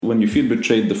when you feel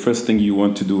betrayed, the first thing you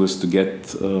want to do is to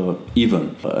get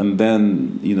even, and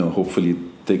then hopefully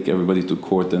take everybody to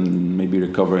court and maybe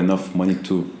recover enough money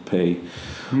to pay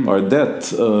our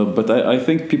debt. But I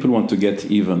think people want to get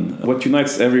even. What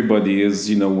unites everybody is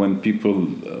when people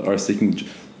are seeking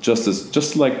justice,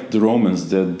 just like the Romans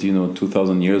did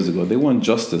 2,000 years ago. They want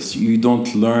justice. You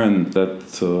don't learn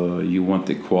that you want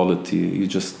equality. You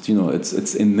just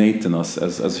it's innate in us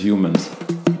as humans.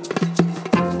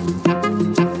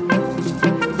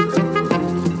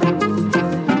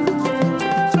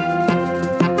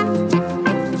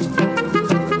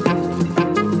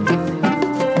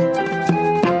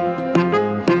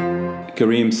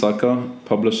 Kareem, Sakka,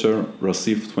 publisher,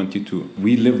 Raseef22.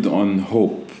 We lived on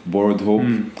hope, borrowed hope.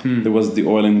 There was the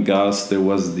oil and gas. There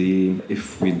was the,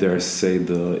 if we dare say,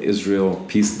 the Israel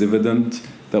peace dividend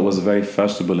that was very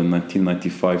fashionable in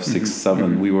 1995, 6,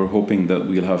 7. We were hoping that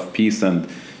we'll have peace and,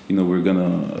 we're going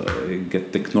to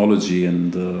get technology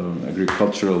and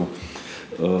agricultural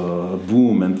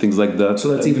boom and things like that. So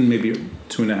that's even maybe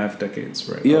 2.5 decades,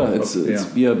 right?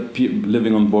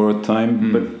 Living on borrowed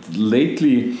time. But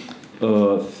lately,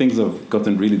 things have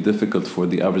gotten really difficult for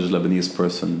the average Lebanese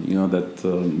person. That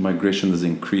migration is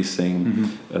increasing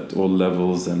at all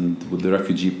levels, and with the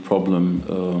refugee problem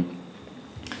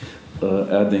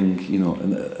adding,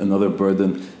 another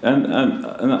burden.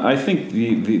 And I think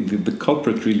the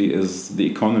culprit really is the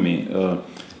economy.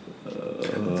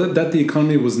 That the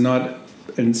economy was not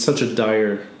in such a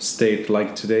dire state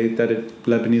like today, that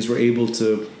Lebanese were able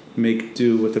to make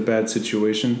do with a bad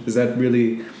situation. Is that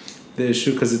really the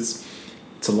issue? Because it's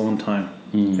a long time.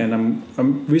 And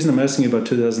reason I'm asking you about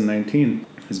 2019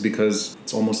 is because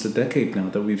it's almost a decade now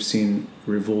that we've seen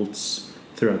revolts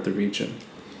throughout the region.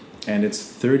 And it's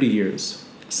 30 years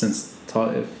since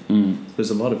Ta'if.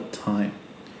 There's a lot of time.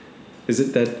 Is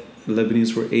it that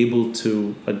Lebanese were able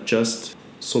to adjust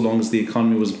so long as the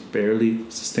economy was barely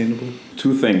sustainable?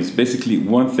 Two things. Basically,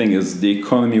 one thing is the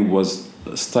economy was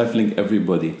stifling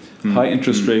everybody. High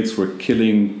interest rates were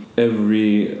killing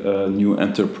every new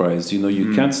enterprise.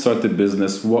 You can't start a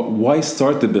business. Why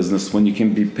start a business when you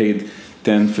can be paid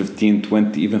 10, 15,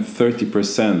 20, even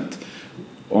 30%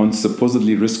 on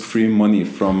supposedly risk-free money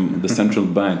from the central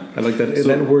bank? I like that. So,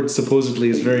 that word supposedly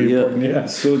is very important. Yeah.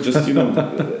 So just,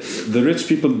 the rich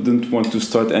people didn't want to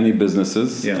start any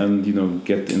businesses and,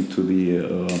 get into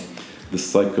the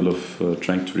cycle of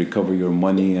trying to recover your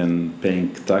money and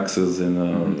paying taxes in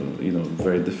a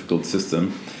very difficult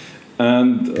system.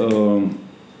 And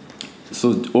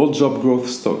so all job growth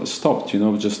stopped,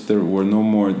 just there were no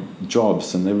more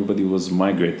jobs and everybody was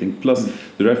migrating. Plus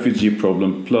the refugee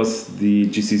problem, plus the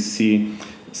GCC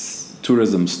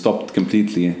tourism stopped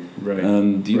completely. Right.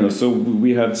 And, so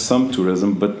we had some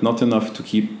tourism, but not enough to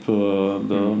keep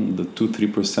the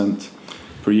 2-3%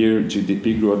 per year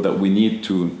GDP growth that we need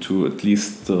to at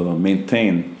least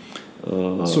maintain.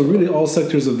 So really all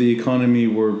sectors of the economy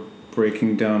were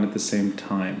breaking down at the same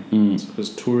time. So it was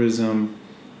tourism,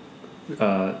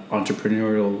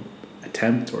 entrepreneurial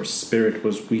attempt or spirit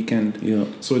was weakened.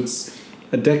 So it's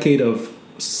a decade of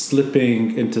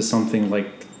slipping into something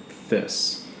like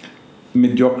this.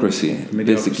 Mediocrity.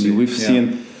 Basically. We've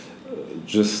seen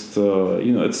just,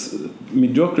 it's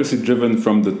mediocrity driven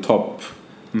from the top,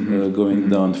 going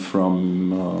down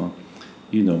from,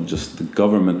 just the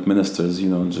government ministers,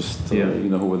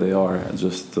 who they are.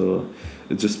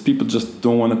 It's just people just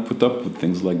don't want to put up with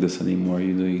things like this anymore.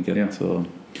 You get.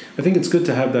 I think it's good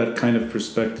to have that kind of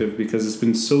perspective because it's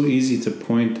been so easy to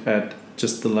point at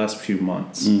just the last few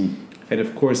months, and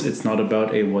of course, it's not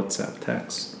about a WhatsApp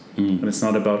text, and it's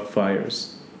not about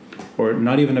fires, or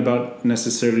not even about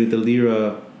necessarily the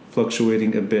lira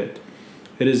fluctuating a bit.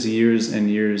 It is years and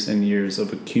years and years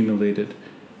of accumulated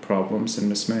problems and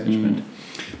mismanagement.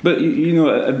 But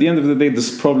at the end of the day,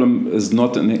 this problem is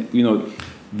not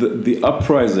the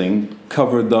uprising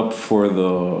covered up for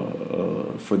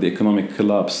the economic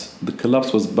collapse. The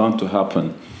collapse was bound to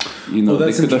happen.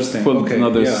 That's they could have pulled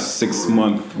another 6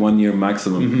 month, 1 year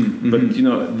maximum. But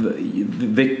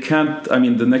they can't. I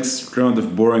mean, the next round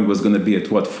of borrowing was going to be at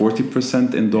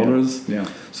 40% in dollars.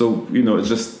 So it's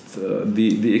just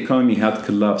the economy had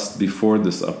collapsed before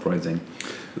this uprising.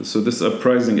 So this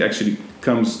uprising actually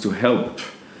comes to help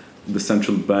the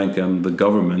central bank and the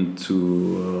government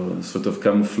to sort of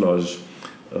camouflage.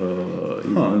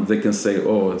 They can say,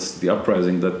 it's the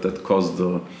uprising that caused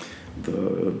the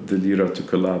lira to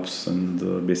collapse,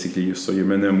 and basically, so your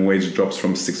minimum wage drops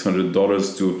from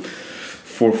 $600 to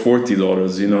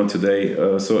 $440, today.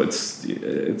 So it's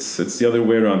the other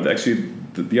way around. Actually,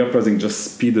 the uprising just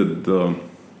speeded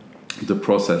the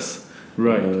process.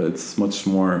 Right. It's much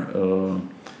more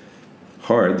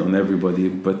hard on everybody.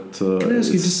 But can I ask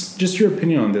you just your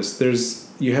opinion on this?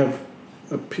 You have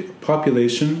a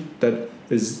population that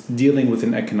is dealing with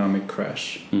an economic crash,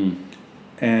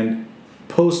 and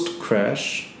post-crash,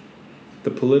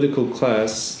 the political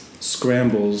class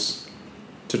scrambles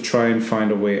to try and find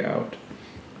a way out.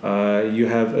 You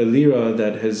have a lira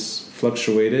that has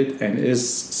fluctuated and is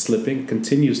slipping,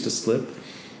 continues to slip,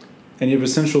 and you have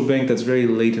a central bank that's very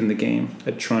late in the game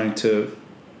at trying to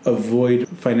avoid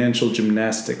financial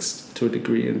gymnastics to a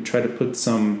degree and try to put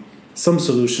some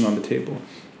solution on the table.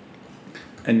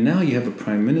 And now you have a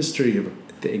prime minister, you have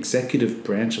the executive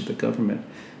branch of the government.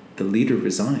 The leader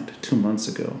resigned 2 months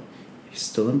ago. He's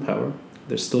still in power.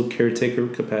 There's still caretaker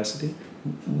capacity.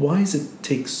 Why does it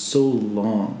take so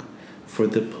long for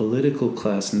the political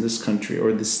class in this country, or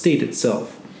the state itself,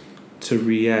 to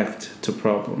react to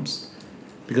problems?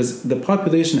 Because the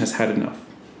population has had enough,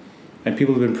 and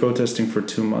people have been protesting for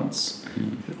 2 months.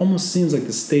 It almost seems like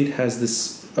the state has this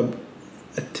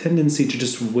a tendency to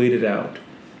just wait it out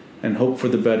and hope for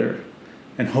the better,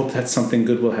 and hope that something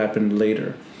good will happen later.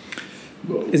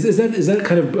 Is that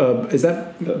kind of is that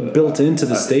built into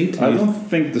the state? I don't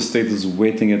think the state is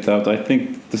waiting it out. I think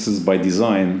this is by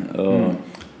design.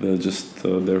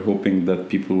 They're hoping that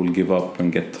people will give up and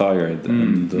get tired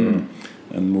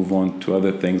and move on to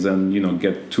other things, and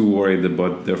get too worried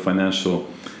about their financial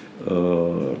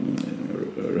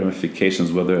ramifications,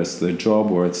 whether it's their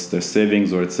job or it's their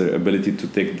savings or it's their ability to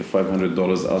take the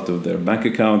 $500 out of their bank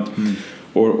account.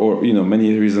 Or many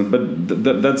reasons, but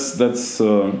that's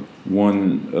one.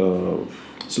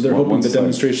 So they're hoping the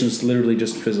demonstrations literally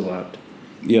just fizzle out.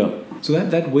 Yeah. So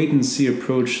that wait and see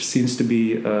approach seems to be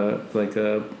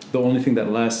the only thing that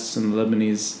lasts in the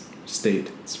Lebanese state.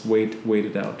 It's wait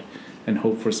it out, and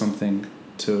hope for something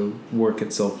to work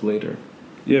itself later.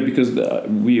 Yeah, because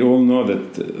we all know that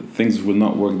things will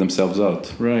not work themselves out.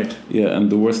 Right. Yeah, and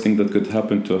the worst thing that could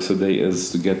happen to us today is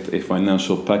to get a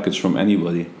financial package from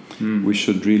anybody. We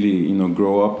should really,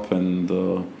 grow up and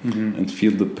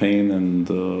feel the pain and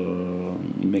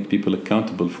make people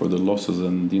accountable for the losses,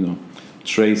 and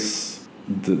trace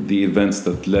the events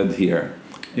that led here,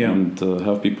 and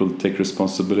have people take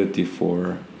responsibility for.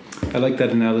 I like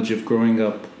that analogy of growing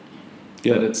up.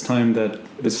 Yeah, that it's time that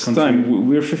this it's country. Time.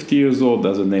 We're 50 years old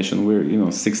as a nation.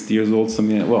 We're 60 years old.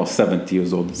 70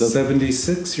 years old.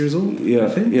 76 years old. Yeah, I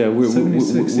think? yeah.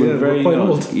 We're very quite young.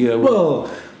 old. Yeah, well.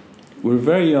 We're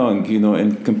very young,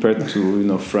 and compared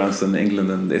to France and England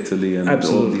and Italy and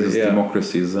all these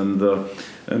democracies,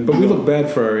 but we look bad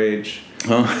for our age.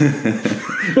 Huh?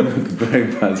 Very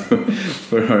bad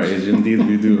for our age, indeed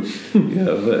we do.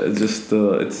 Yeah, but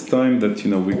it's time that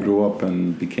we grew up and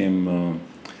became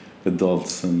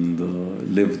adults and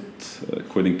lived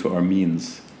according to our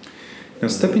means. Now,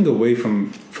 stepping away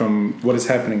from what is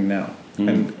happening now,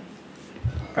 and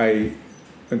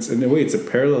it's in a way it's a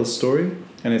parallel story.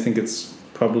 And I think it's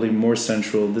probably more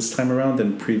central this time around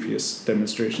than previous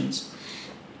demonstrations.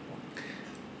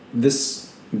 This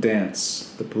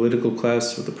dance, the political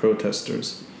class with the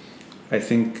protesters, I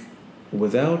think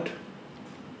without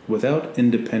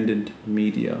independent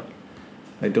media,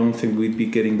 I don't think we'd be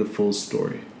getting the full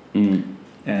story.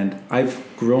 And I've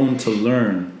grown to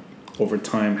learn over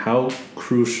time how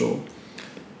crucial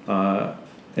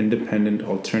independent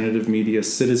alternative media,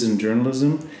 citizen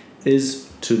journalism is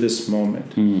to this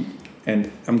moment.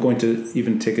 And I'm going to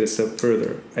even take it a step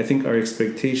further. I think our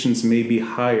expectations may be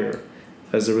higher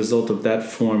as a result of that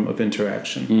form of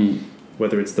interaction,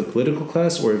 whether it's the political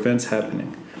class or events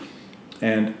happening.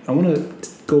 And I want to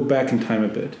go back in time a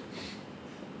bit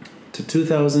to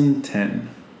 2010,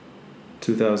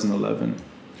 2011,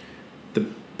 the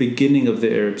beginning of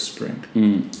the Arab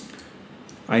Spring.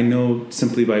 I know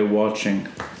simply by watching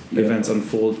events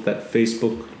unfold that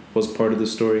Facebook was part of the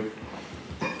story.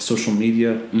 Social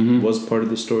media was part of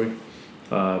the story.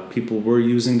 People were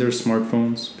using their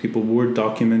smartphones. People were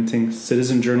documenting.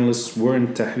 Citizen journalists were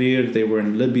in Tahrir. They were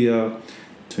in Libya,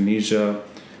 Tunisia,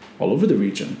 all over the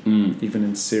region, even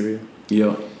in Syria.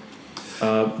 Yeah.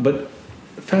 But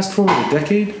fast forward a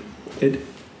decade, it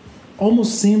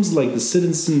almost seems like the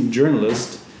citizen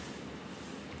journalist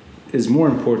is more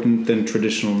important than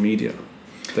traditional media.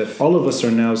 That all of us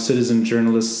are now citizen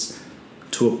journalists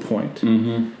to a point.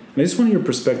 And I just want your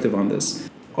perspective on this.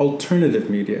 Alternative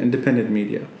media, independent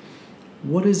media,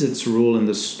 what is its role in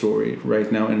the story right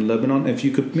now in Lebanon? If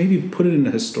you could maybe put it in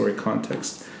a historic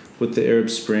context with the Arab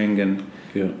Spring, and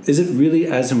is it really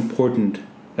as important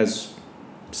as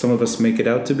some of us make it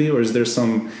out to be, or is there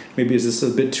maybe is this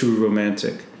a bit too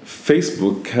romantic?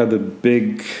 Facebook had a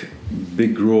big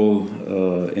role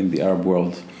in the Arab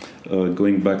world.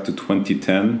 going back to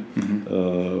 2010,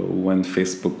 when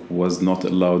Facebook was not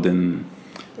allowed in.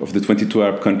 Of the 22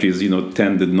 Arab countries,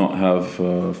 10 did not have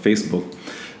Facebook.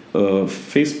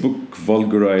 Facebook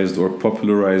vulgarized or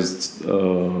popularized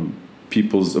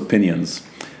people's opinions,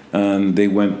 and they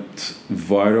went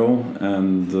viral.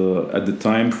 And at the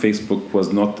time, Facebook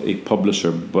was not a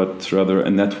publisher, but rather a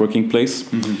networking place.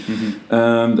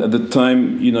 And at the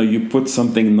time, you put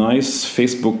something nice,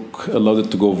 Facebook allowed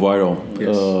it to go viral.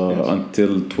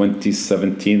 Until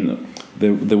 2017.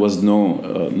 There was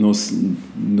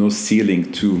no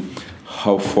ceiling to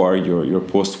how far your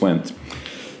post went.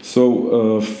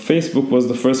 So Facebook was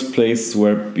the first place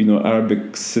where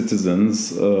Arabic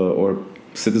citizens or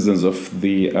citizens of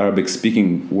the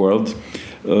Arabic-speaking world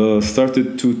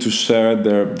started to share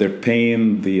their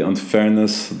pain, the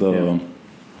unfairness, their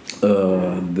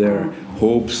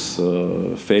hopes,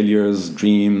 failures,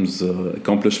 dreams,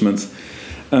 accomplishments.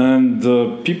 And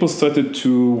people started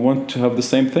to want to have the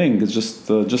same thing. It's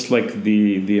just like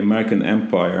the American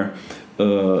Empire,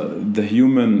 the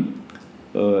human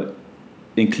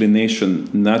inclination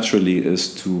naturally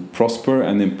is to prosper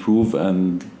and improve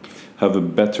and have a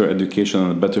better education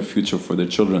and a better future for their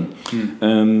children.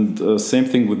 And same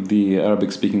thing with the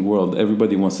Arabic-speaking world.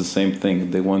 Everybody wants the same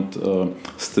thing. They want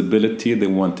stability, they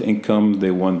want income,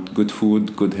 they want good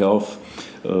food, good health,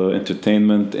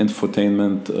 entertainment,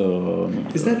 infotainment.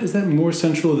 Is that more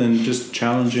central than just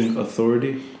challenging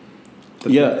authority?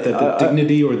 The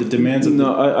dignity or the demands of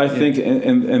I think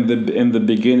in the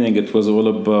beginning it was all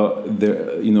about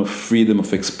the freedom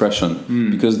of expression,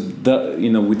 because that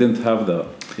we didn't have that.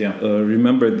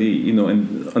 Remember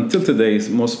until today,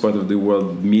 most part of the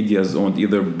world media is owned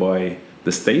either by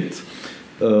the state.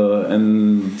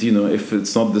 And if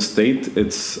it's not the state,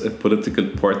 it's a political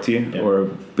party or a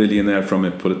billionaire from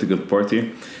a political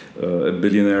party. A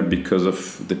billionaire because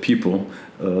of the people,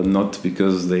 not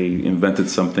because they invented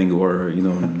something or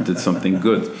did something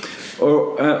good.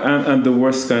 And the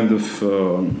worst kind of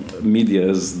media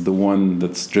is the one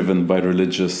that's driven by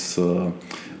religious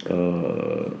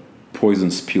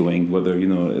poison spewing, whether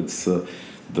it's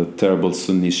the terrible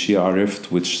Sunni-Shia rift,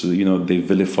 which they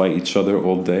vilify each other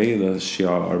all day. The Shia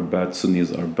are bad,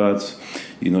 Sunnis are bad,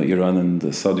 Iran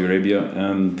and Saudi Arabia,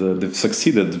 and they've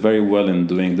succeeded very well in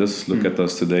doing this. Look at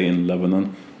us today in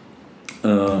Lebanon,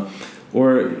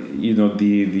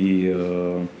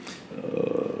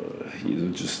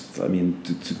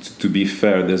 to be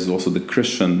fair, there's also the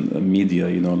Christian media,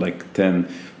 like 10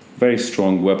 very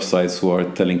strong websites who are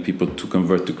telling people to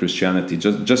convert to Christianity,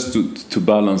 just to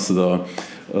balance the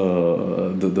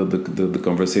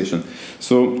conversation.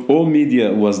 So all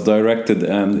media was directed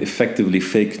and effectively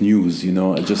fake news,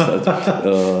 just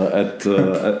at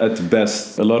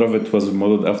best. A lot of it was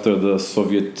modeled after the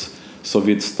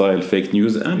Soviet style fake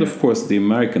news, and of course the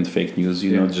American fake news.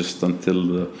 Just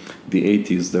until the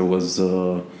 80s, there was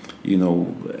a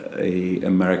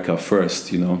America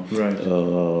first,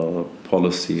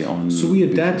 policy on. So we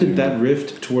adapted that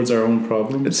rift towards our own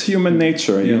problem. It's human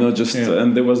nature,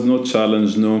 and there was no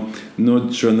challenge, no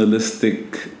journalistic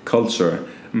culture.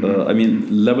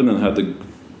 Lebanon had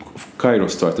Cairo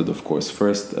started, of course,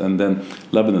 first, and then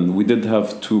Lebanon. We did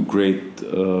have two great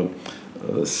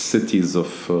cities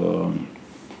of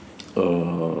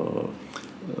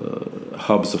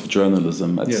hubs of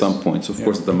journalism at some points. Of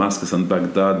course, Damascus and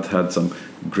Baghdad had some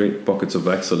great pockets of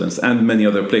excellence, and many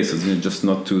other places, just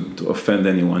not to offend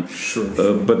anyone. Sure.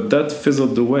 But that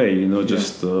fizzled away,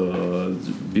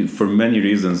 for many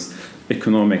reasons,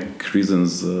 economic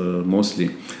reasons mostly.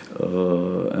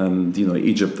 And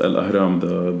Egypt, Al Ahram,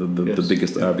 the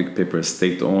biggest Arabic paper, is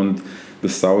state-owned. The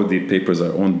Saudi papers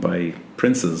are owned by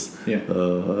princes.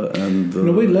 And in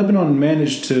a way, Lebanon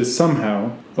managed to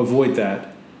somehow avoid that.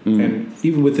 And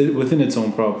even within its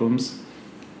own problems,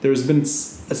 there's been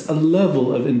a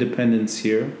level of independence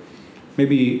here.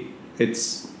 Maybe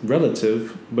it's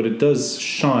relative, but it does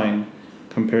shine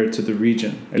compared to the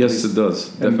region. Yes, it does,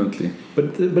 definitely.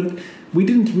 But we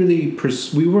didn't really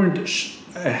we weren't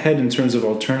ahead in terms of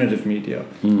alternative media.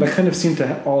 That kind of seemed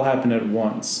to all happen at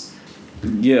once.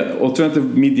 Yeah,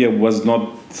 alternative media was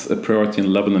not a priority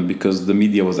in Lebanon because the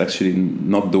media was actually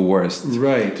not the worst.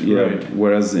 Right.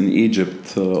 Whereas in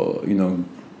Egypt,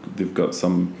 they've got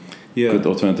some good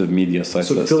alternative media sites.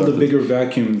 So it filled a bigger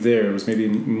vacuum there. It was maybe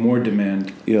more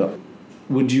demand. Yeah.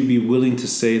 Would you be willing to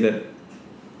say that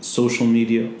social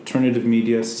media, alternative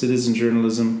media, citizen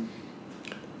journalism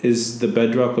is the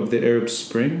bedrock of the Arab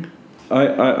Spring?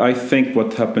 I think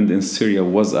what happened in Syria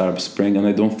was Arab Spring, and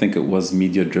I don't think it was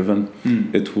media driven.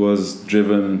 It was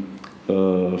driven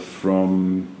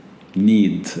from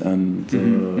need and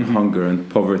hunger and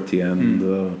poverty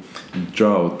and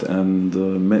drought and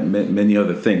many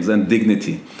other things, and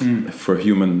dignity for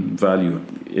human value.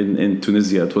 In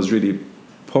Tunisia, it was really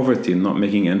poverty and not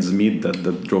making ends meet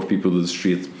that drove people to the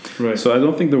street. Right. So I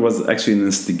don't think there was actually an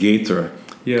instigator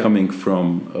coming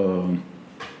from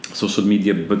social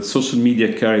media, but social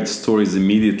media carried stories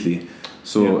immediately.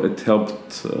 So it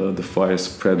helped the fire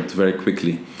spread very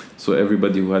quickly. So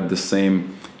everybody who had the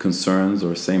same concerns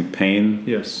or same pain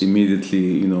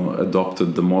immediately,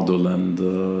 adopted the model, and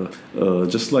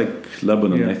just like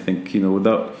Lebanon, I think,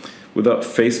 without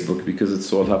Facebook, because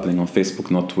it's all happening on Facebook,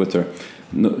 not Twitter.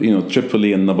 No,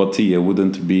 Tripoli and Nabatea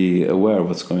wouldn't be aware of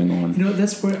what's going on.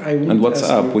 That's where I would. And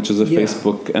WhatsApp, which is a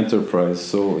Facebook enterprise,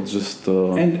 so it's just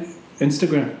and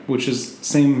Instagram, which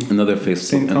is another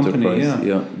Facebook company,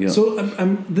 enterprise. Yeah. So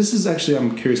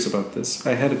I'm curious about this.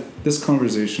 I had this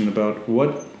conversation about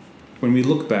when we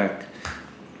look back,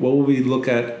 what will we look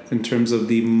at in terms of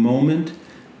the moment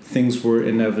things were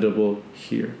inevitable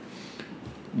here?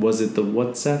 Was it the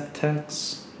WhatsApp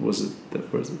tax? Was it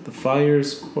the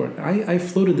fires? Or I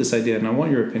floated this idea, and I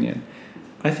want your opinion.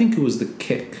 I think it was the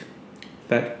kick,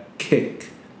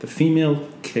 the female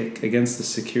kick against the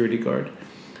security guard,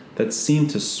 that seemed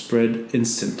to spread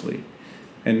instantly,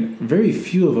 and very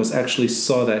few of us actually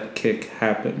saw that kick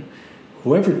happen.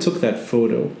 Whoever took that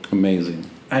photo, amazing.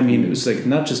 I mean, it was like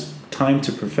not just time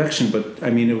to perfection, but I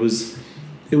mean, it was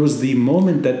the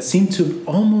moment that seemed to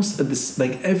almost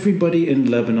like everybody in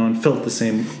Lebanon felt the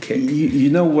same kick. You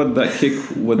know what that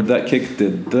kick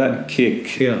did? That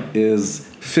kick is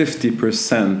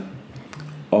 50%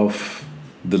 of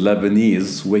the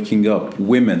Lebanese waking up,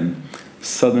 women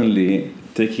suddenly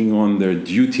taking on their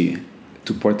duty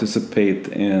to participate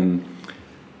in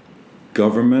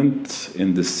government,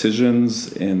 in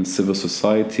decisions, in civil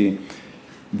society.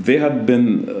 They had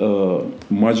been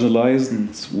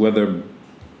marginalized, whether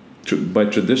by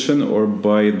tradition or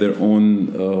by their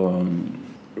own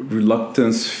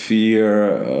reluctance,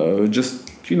 fear,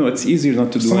 it's easier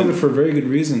not to do it. Some of it for a very good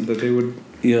reason, that they would...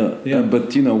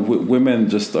 But women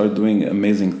just are doing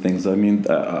amazing things. I mean,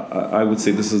 I would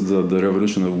say this is the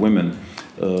revolution of women.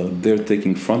 They're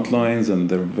taking front lines, and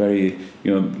they're very,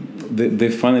 they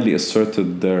finally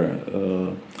asserted their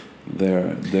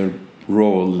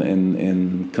role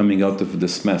in coming out of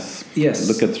this mess. Yes.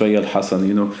 Look at Rayal Hassan.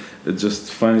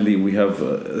 Just finally we have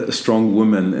a strong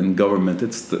woman in government.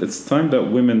 It's time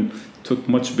that women took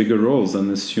much bigger roles and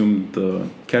assumed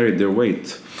carried their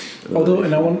weight. Although,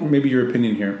 and I want maybe your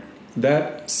opinion here.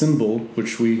 That symbol,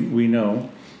 which we know,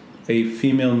 a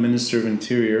female minister of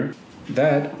interior,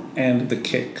 that and the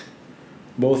kick,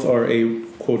 both are a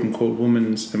quote-unquote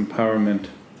women's empowerment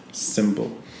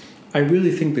symbol. I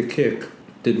really think the kick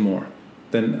did more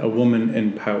than a woman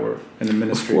in power in a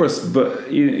ministry. Of course, but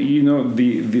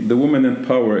the woman in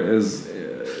power is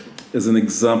an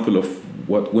example of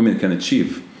what women can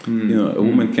achieve. A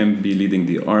woman can be leading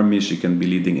the army, she can be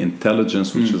leading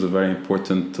intelligence, which is a very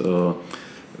important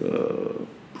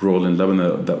role in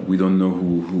Lebanon that we don't know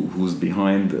who's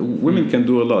behind. Women can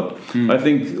do a lot. I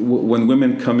think when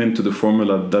women come into the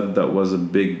formula, that was a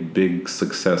big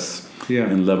success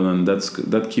in Lebanon.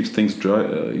 That keeps things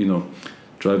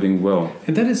driving well.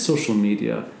 And that is social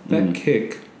media. That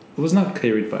kick was not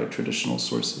carried by traditional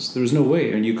sources. There was no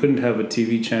way, and you couldn't have a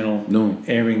TV channel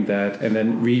airing that and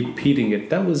then repeating it.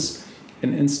 That was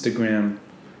an Instagram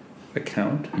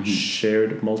account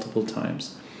shared multiple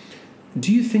times.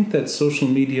 Do you think that social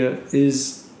media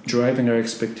is driving our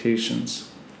expectations?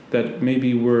 That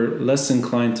maybe we're less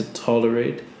inclined to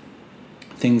tolerate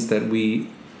things that we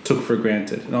took for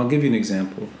granted? And I'll give you an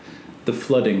example. The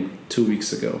flooding 2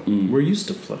 weeks ago. We're used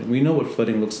to flooding. We know what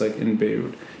flooding looks like in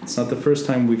Beirut. It's not the first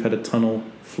time we've had a tunnel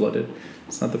flooded.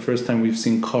 It's not the first time we've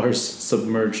seen cars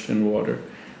submerged in water.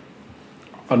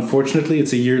 Unfortunately,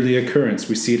 it's a yearly occurrence.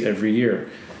 We see it every year.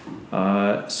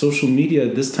 Social media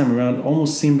this time around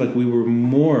almost seemed like we were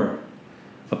more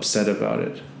upset about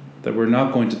it, that we're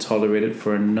not going to tolerate it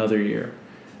for another year.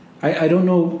 I don't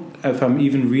know if I'm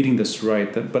even reading this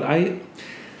right, but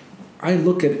I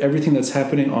look at everything that's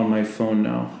happening on my phone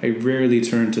now. I rarely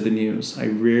turn to the news. I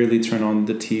rarely turn on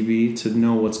the TV to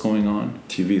know what's going on.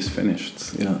 TV is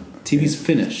finished. Yeah. TV's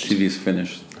finished. TV is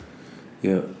finished.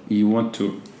 Yeah. You want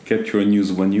to get your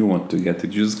news when you want to get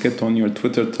it. You just get on your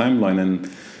Twitter timeline and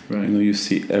you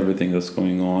see everything that's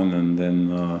going on, and then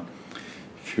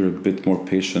if you're a bit more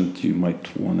patient, you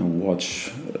might want to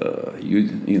watch,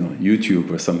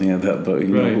 YouTube or something like that. But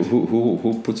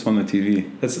who puts on the TV?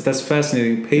 That's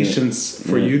fascinating. Patience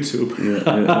for YouTube.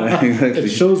 Exactly. It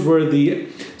shows where the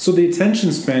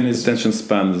attention span is. Attention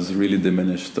span is really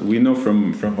diminished. We know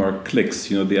from our clicks.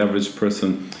 The average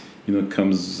person,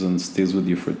 comes and stays with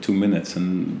you for 2 minutes,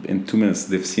 and in 2 minutes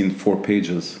they've seen 4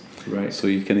 pages. Right. So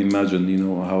you can imagine,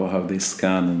 how they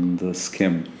scan and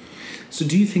skim. So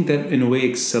do you think that in a way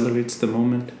accelerates the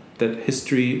moment, that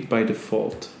history by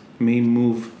default may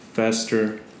move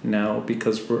faster now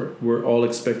because we're all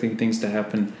expecting things to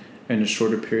happen in a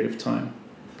shorter period of time?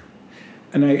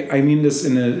 And I mean this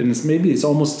in this, maybe it's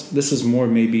almost, this is more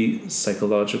maybe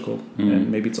psychological,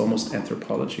 and maybe it's almost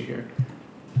anthropology here.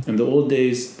 In the old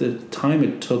days, the time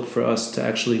it took for us to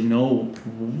actually know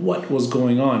what was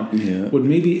going on would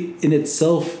maybe in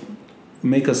itself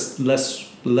make us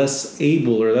less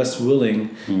able or less willing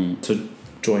to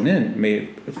join in,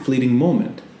 maybe a fleeting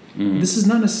moment. This is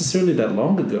not necessarily that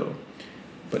long ago.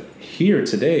 But here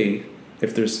today,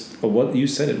 if there's what you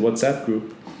said, a WhatsApp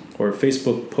group or a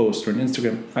Facebook post or an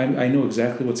Instagram, I know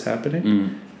exactly what's happening.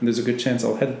 And there's a good chance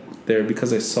I'll head there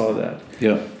because I saw that.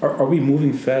 Yeah. Are we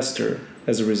moving faster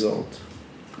as a result?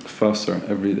 Faster.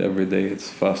 Every day it's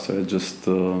faster. It just...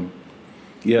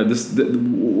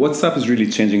 WhatsApp is really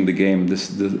changing the game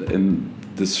in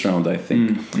this round, I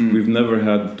think. We've never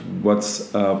had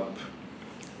WhatsApp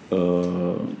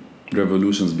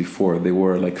revolutions before. They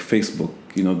were like Facebook,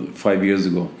 5 years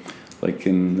ago, like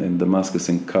in Damascus,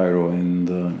 in Cairo, and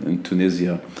in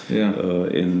Tunisia,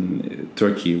 in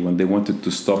Turkey. When they wanted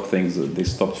to stop things, they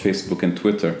stopped Facebook and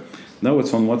Twitter. Now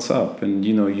it's on WhatsApp, and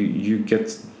you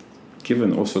get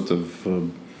given all sorts of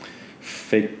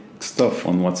fake stuff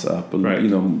on WhatsApp. Right.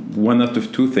 1 out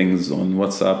of 2 things on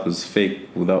WhatsApp is fake,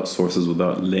 without sources,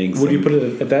 without links. Would you put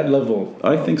it at that level?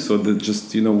 I think so. That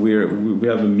just we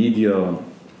have a media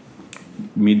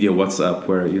WhatsApp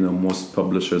where most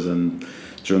publishers and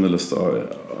journalists are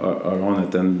on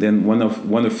it, and then one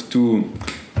of 2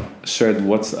 shared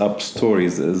WhatsApp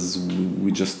stories is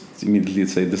we just immediately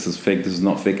say this is fake, this is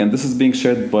not fake, and this is being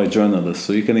shared by journalists.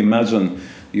 So you can imagine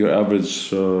your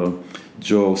average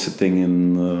Joe sitting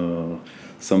in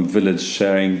some village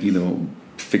sharing,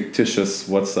 fictitious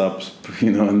WhatsApps,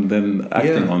 and then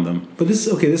acting on them. But this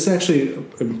is actually an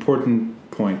important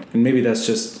point, and maybe that's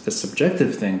just a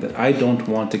subjective thing, that I don't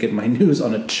want to get my news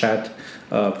on a chat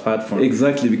platform.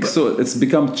 Exactly, because so it's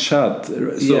become chat.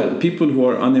 So people who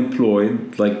are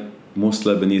unemployed, like most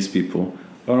Lebanese people,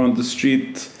 are on the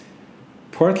street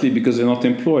partly because they're not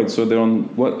employed. So they're on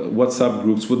WhatsApp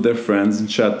groups with their friends and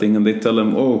chatting, and they tell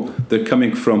them, oh, they're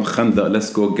coming from Khanda, let's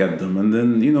go get them. And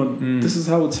then, this is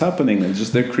how it's happening. And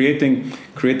just they're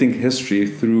creating history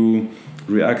through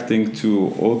reacting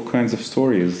to all kinds of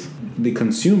stories. The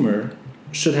consumer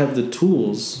should have the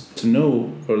tools to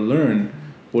know or learn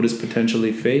what is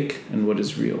potentially fake and what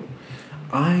is real.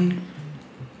 I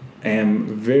am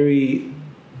very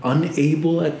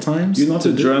unable at times. You're not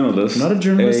a journalist. Not a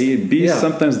journalist.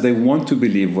 Sometimes they want to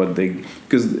believe what they...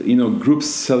 Because,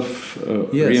 groups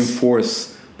reinforce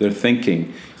their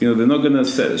thinking. They're not going to...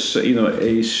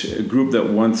 a group that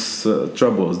wants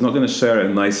trouble is not going to share a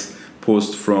nice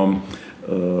post from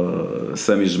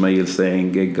Sami Ismail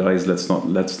saying, hey guys, let's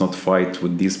not fight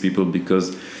with these people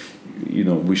because,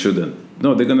 we shouldn't.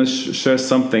 No, they're going to share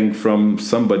something from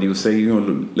somebody who say,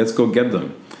 let's go get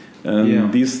them.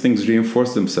 And these things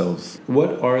reinforce themselves.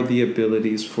 What are the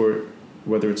abilities for,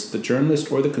 whether it's the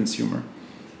journalist or the consumer,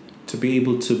 to be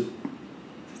able to,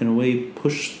 in a way,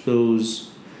 push those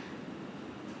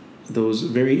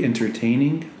very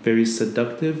entertaining, very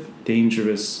seductive,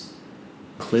 dangerous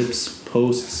clips,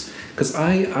 posts? Because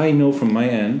I know from my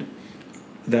end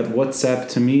that WhatsApp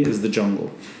to me is the jungle.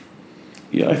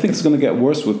 Yeah, I think it's going to get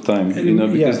worse with time,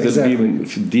 because there'll be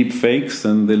deep fakes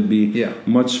and there'll be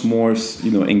much more,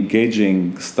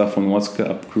 engaging stuff on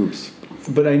WhatsApp groups.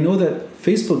 But I know that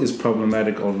Facebook is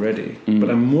problematic already, but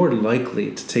I'm more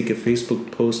likely to take a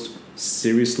Facebook post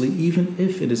seriously, even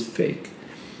if it is fake.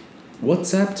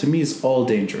 WhatsApp to me is all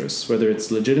dangerous, whether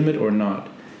it's legitimate or not.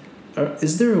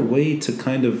 Is there a way to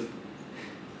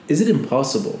is it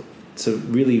impossible to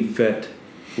really vet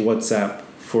WhatsApp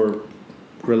for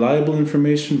reliable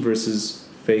information versus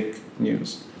fake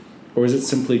news? Or is it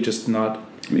simply just not?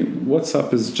 I mean,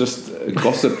 WhatsApp is just a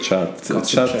gossip chat,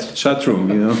 chat room,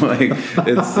 like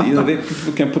it's,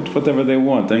 people can put whatever they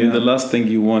want. I mean, the last thing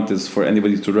you want is for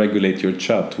anybody to regulate your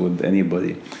chat with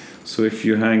anybody. So if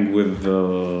you hang with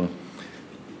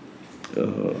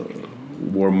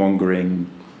warmongering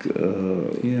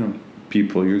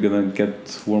people, you're gonna get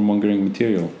warmongering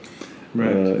material.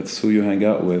 Right. It's who you hang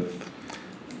out with.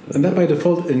 And that by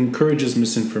default encourages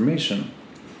misinformation.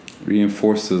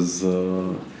 Reinforces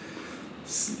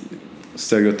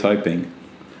stereotyping.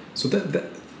 So that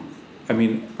I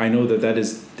mean, I know that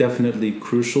is definitely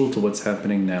crucial to what's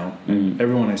happening now.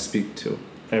 Everyone I speak to,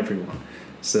 everyone,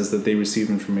 says that they receive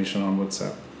information on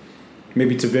WhatsApp.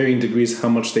 Maybe to varying degrees how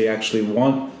much they actually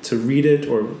want to read it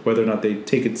or whether or not they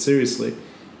take it seriously.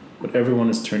 But everyone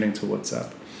is turning to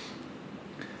WhatsApp.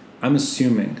 I'm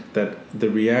assuming that the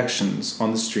reactions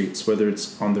on the streets, whether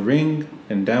it's on the ring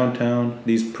and downtown,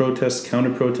 these protests,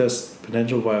 counter-protests,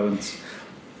 potential violence,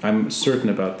 I'm certain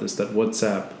about this, that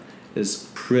WhatsApp is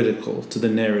critical to the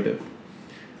narrative.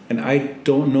 And I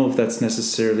don't know if that's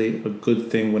necessarily a good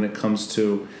thing when it comes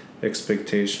to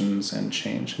expectations and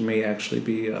change. It may actually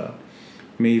be,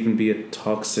 may even be a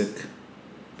toxic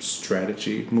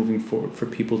strategy moving forward for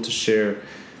people to share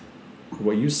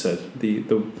what you said,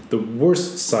 the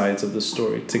worst sides of the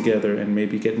story together and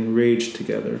maybe get enraged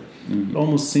together. It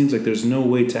almost seems like there's no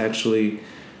way to actually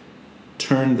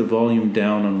turn the volume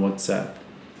down on WhatsApp,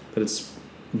 that it's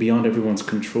beyond everyone's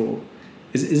control.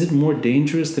 Is it more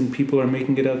dangerous than people are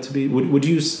making it out to be? Would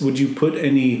you put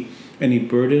any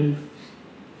burden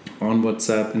on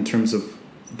WhatsApp in terms of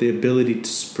the ability to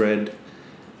spread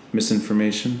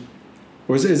misinformation?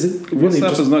 Or is it really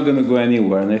WhatsApp is not going to go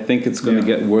anywhere, and I think it's going to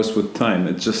get worse with time.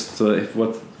 It's just if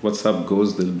WhatsApp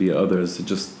goes, there'll be others. It's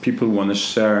just people want to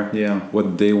share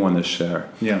what they want to share.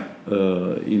 Yeah.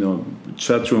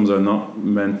 Chat rooms are not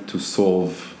meant to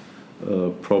solve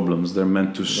problems. They're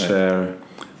meant to share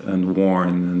and warn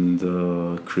and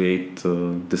create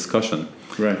discussion.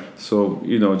 Right. So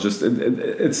just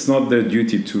it's not their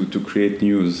duty to create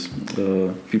news.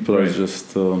 People are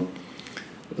just.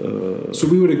 So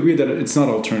we would agree that it's not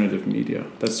alternative media.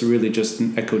 That's really just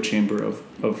an echo chamber of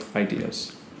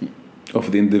ideas.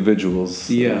 Of the individuals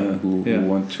who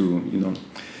want to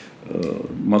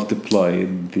multiply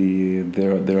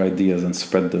their ideas and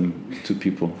spread them to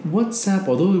people. WhatsApp,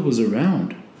 although it was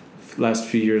around last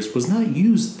few years, was not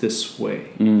used this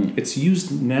way. It's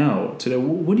used now today.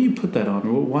 What do you put that on?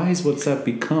 Why has WhatsApp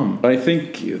become? I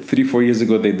think 3-4 years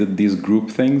ago they did these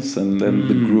group things, and then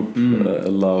the group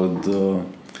allowed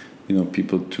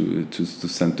people to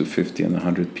send to 50 and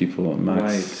 100 people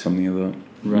max, something like that.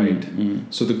 Right.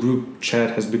 So the group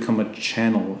chat has become a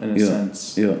channel in a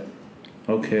sense. Yeah.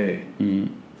 Okay.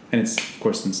 And it's of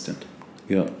course instant.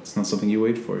 Yeah. It's not something you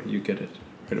wait for. You get it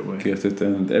right away. Get it,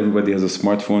 and everybody has a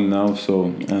smartphone now,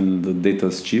 and the data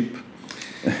is cheap.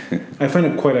 I find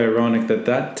it quite ironic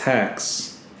that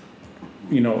tax,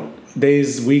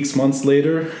 days, weeks, months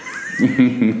later,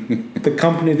 the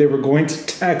company they were going to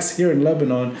tax here in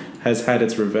Lebanon has had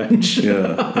its revenge.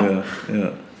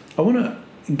 Yeah. I want to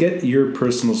get your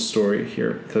personal story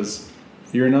here, because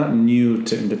you're not new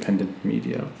to independent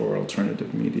media or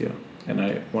alternative media, and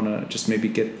I want to just maybe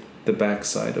get the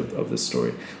backside of this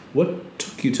story. What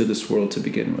took you to this world to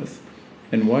begin with,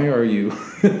 and why are you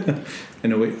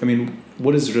in a way, I mean,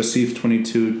 what is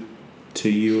Raseef22 to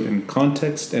you in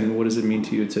context, and what does it mean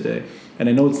to you today? And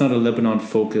I know it's not a Lebanon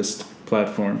focused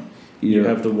platform. You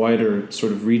have the wider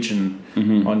sort of region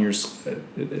on your.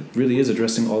 It really is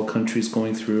addressing all countries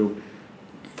going through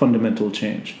fundamental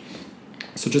change.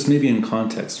 So just maybe in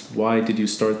context, why did you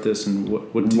start this, and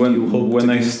what did you hope? When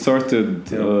I started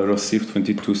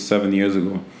Raseef22 7 years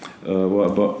ago,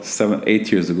 about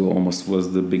 8 years ago almost,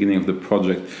 was the beginning of the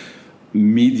project.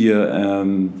 Media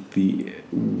and the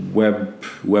web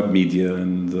media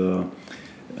and the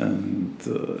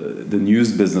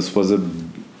news business was a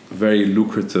very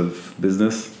lucrative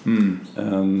business,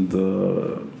 and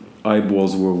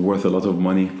eyeballs were worth a lot of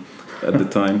money at the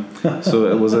time.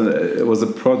 So it was a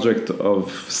project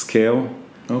of scale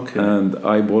and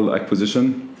eyeball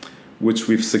acquisition, which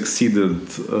we've succeeded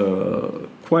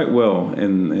quite well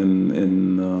in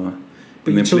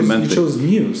implementing. You chose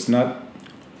news, not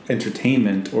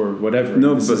entertainment or whatever.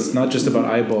 No, but it's not just about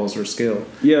eyeballs or scale.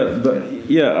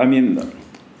 I mean,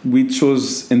 we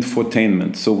chose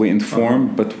infotainment, so we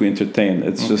inform, but we entertain.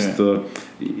 It's just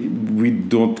we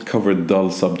don't cover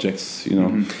dull subjects,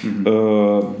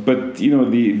 But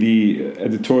the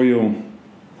editorial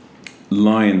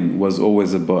line was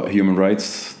always about human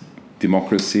rights,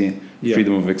 democracy,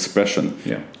 freedom of expression.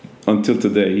 Yeah. Until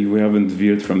today, we haven't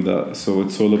veered from that. So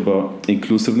it's all about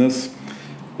inclusiveness.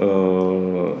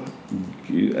 And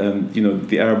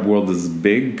the Arab world is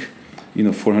big,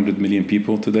 400 million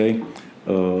people today.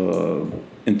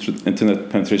 Internet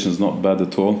penetration is not bad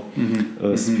at all.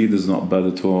 Speed is not bad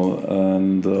at all.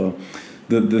 And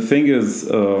the thing is,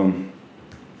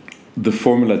 the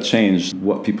formula changed.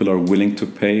 What people are willing to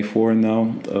pay for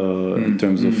now in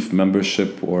terms of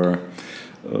membership or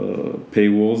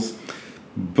paywalls.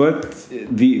 But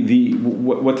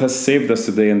what has saved us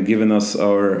today and given us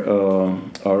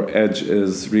our edge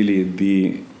is really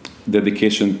the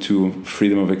dedication to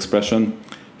freedom of expression,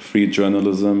 free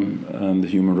journalism, and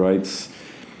human rights.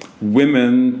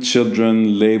 Women,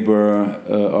 children, labor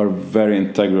are very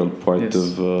integral part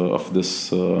of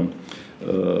this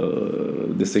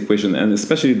equation, and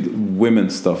especially women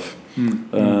stuff.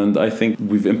 And I think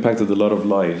we've impacted a lot of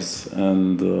lives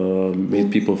and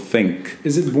made people think.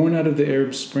 Is it born out of the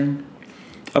Arab Spring?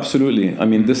 Absolutely. I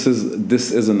mean, this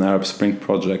is an Arab Spring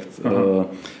project. I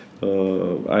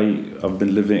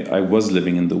was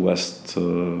living in the West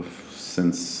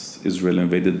since Israel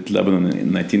invaded Lebanon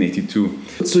in 1982.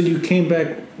 So you came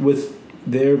back with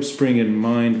the Arab Spring in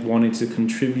mind, wanting to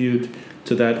contribute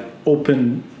to that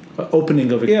opening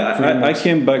of it. Yeah, I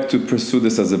came back to pursue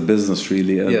this as a business,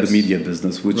 really, the media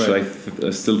business, which I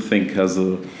still think has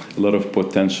a lot of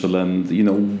potential. And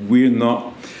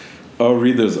our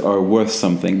readers are worth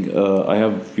something. I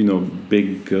have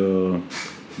big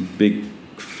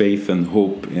faith and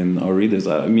hope in our readers.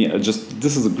 I mean,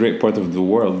 this is a great part of the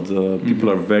world. People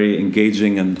are very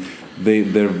engaging and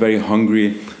they're very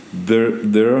hungry.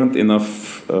 There aren't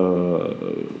enough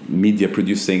media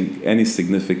producing any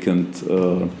significant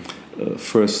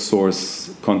first source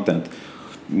content.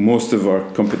 Most of our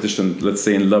competition, let's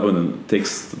say in Lebanon,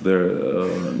 takes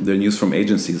their news from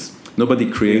agencies. Nobody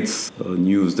creates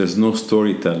news. There's no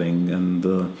storytelling, and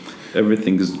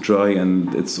everything is dry,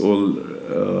 and it's all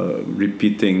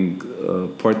repeating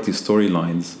party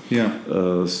storylines.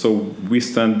 So we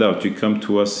stand out. You come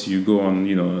to us, you go on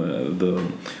the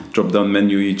drop-down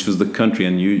menu, you choose the country,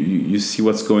 and you see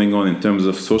what's going on in terms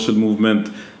of social movement,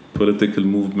 political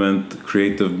movement,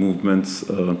 creative movements,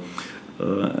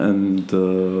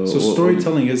 so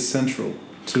storytelling is central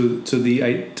to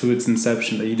its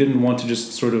inception. That you didn't want to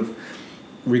just sort of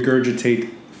regurgitate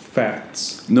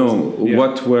facts. No,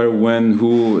 what, where, when,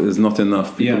 who is not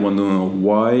enough. People want to know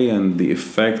why and the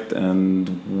effect and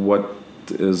what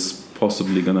is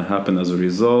possibly going to happen as a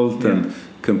result, and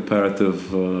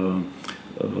comparative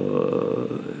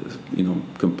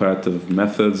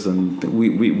methods, and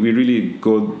we really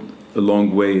go a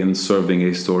long way in serving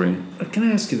a story. Can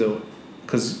I ask you though,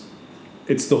 because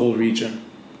it's the whole region,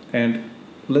 and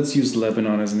let's use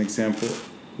Lebanon as an example.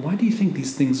 Why do you think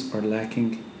these things are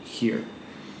lacking here?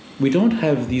 We don't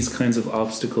have these kinds of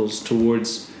obstacles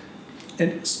towards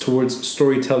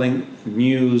storytelling,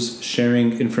 news,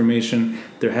 sharing information.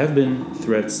 There have been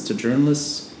threats to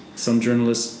journalists. Some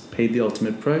journalists paid the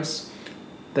ultimate price.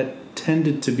 That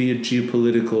tended to be a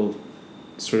geopolitical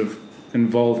sort of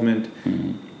involvement,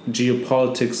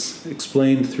 geopolitics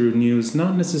explained through news,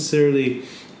 not necessarily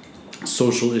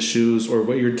social issues or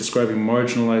what you're describing,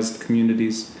 marginalized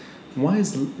communities. Why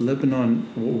was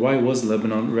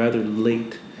Lebanon rather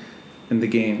late in the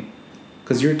game?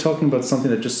 Because you're talking about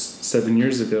something that just 7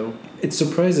 years ago. It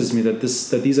surprises me that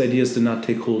these ideas did not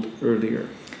take hold earlier.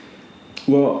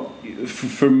 Well,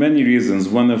 for many reasons.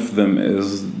 One of them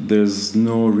is there's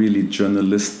no really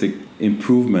journalistic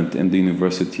improvement in the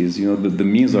universities. The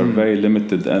means are very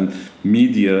limited, and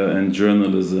media and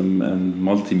journalism and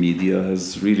multimedia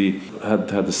has really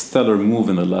had a stellar move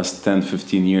in the last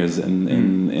 10-15 years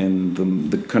in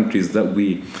the countries that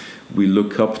we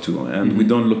look up to, and we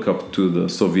don't look up to the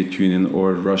Soviet Union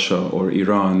or Russia or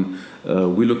Iran.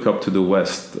 We look up to the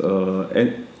West,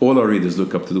 and all our readers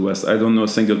look up to the West. I don't know a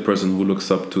single person who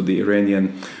looks up to the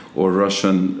Iranian or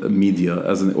Russian media,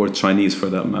 or Chinese for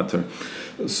that matter.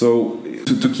 So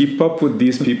to keep up with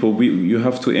these people, you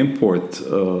have to import.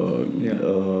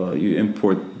 You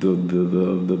import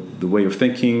the way of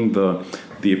thinking,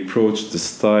 the approach, the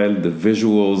style, the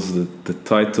visuals, the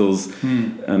titles,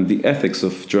 and the ethics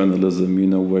of journalism.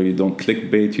 Where you don't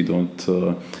clickbait, you don't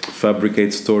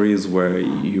fabricate stories, where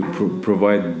you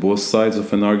provide both sides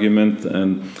of an argument,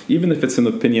 and even if it's an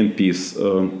opinion piece.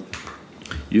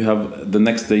 You have the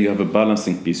next day you have a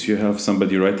balancing piece. You have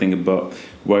somebody writing about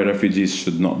why refugees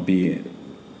should not be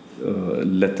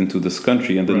let into this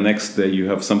country, and the next day you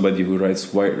have somebody who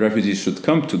writes why refugees should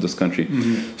come to this country.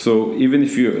 So even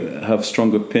if you have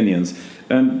strong opinions,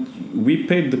 and we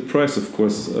paid the price, of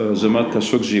course. Jamal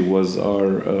Khashoggi was our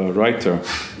writer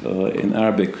in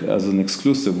Arabic as an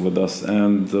exclusive with us,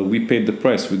 and we paid the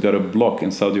price. We got a block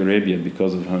in Saudi Arabia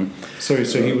because of him. Sorry,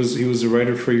 so he was a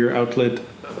writer for your outlet.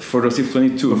 For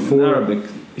Raseef22 in Arabic.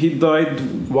 He died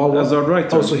as our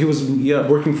writer. Oh, so he was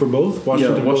working for both?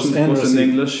 Washington Post and in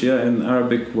English, in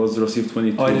Arabic was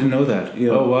Raseef22. Oh, I didn't know that.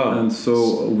 Yeah. Oh, wow. And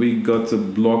so we got a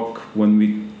block when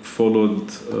we followed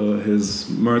his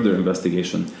murder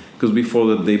investigation, because we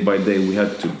followed day by day. We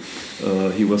had to.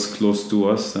 He was close to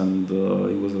us, and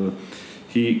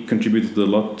he contributed a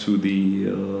lot to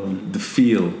the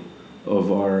feel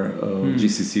of our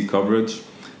GCC coverage.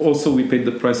 Also, we paid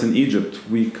the price in Egypt.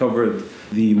 We covered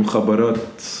the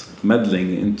mukhabarat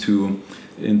meddling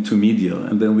into media,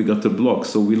 and then we got a block.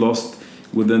 So we lost,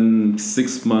 within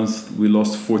 6 months, we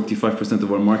lost 45%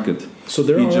 of our market. So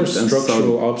there are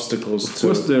structural obstacles. Of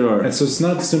course there are. And so it's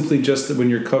not simply just that when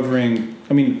you're covering,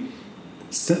 I mean,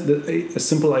 a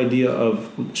simple idea of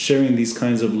sharing these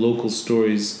kinds of local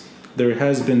stories, there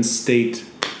has been state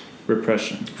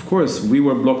repression. Of course, we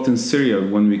were blocked in Syria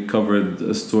when we covered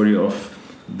a story of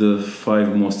the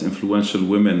 5 most influential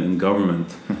women in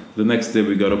government. The next day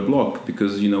we got a block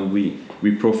because,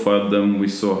 we profiled them, we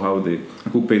saw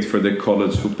who paid for their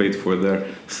college, who paid for their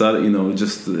salary,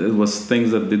 it was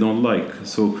things that they don't like.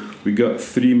 So we got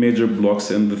 3 major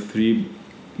blocks in the 3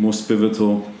 most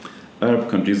pivotal Arab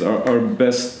countries. Our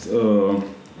best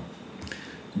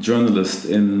journalist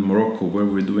in Morocco, where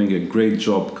we're doing a great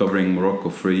job covering Morocco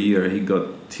for a year,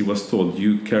 he was told,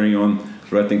 you carry on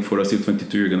writing for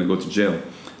Raseef22, you're going to go to jail.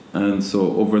 And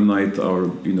so overnight, one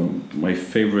of my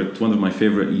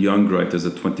favorite young writers,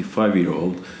 a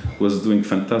 25-year-old, was doing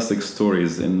fantastic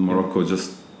stories in Morocco,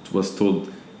 just was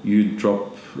told, you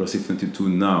drop Raseef22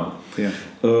 now. Yeah.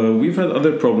 We've had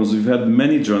other problems. We've had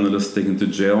many journalists taken to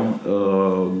jail.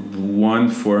 One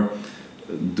for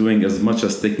doing as much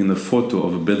as taking a photo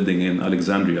of a building in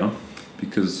Alexandria,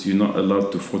 because you're not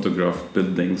allowed to photograph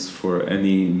buildings for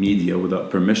any media without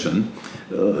permission,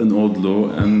 an old law.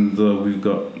 And we've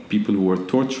got people who were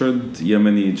tortured,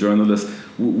 Yemeni journalists.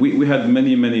 We had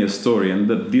many a story, and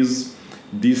that these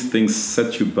things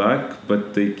set you back,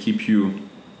 but they keep you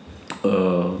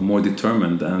more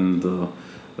determined, and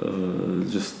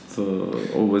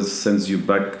always sends you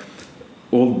back.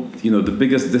 The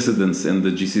biggest dissidents in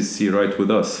the GCC write with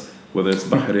us, whether it's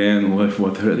Bahrain,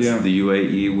 whether it's the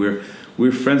UAE.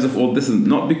 We're friends of all dissidents,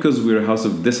 not because we're a house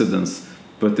of dissidents,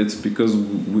 but it's because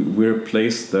we're a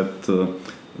place that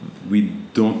we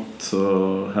don't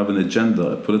have an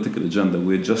agenda, a political agenda.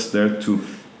 We're just there to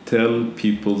tell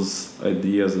people's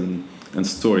ideas and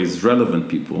stories, relevant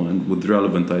people, and with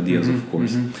relevant ideas, of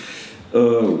course.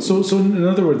 So in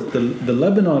other words, the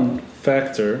Lebanon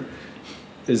factor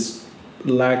is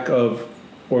lack of,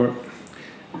 or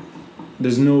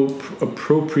there's no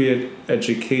appropriate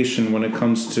education when it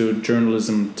comes to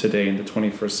journalism today in the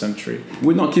 21st century.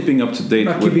 We're not keeping up to date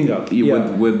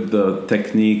with the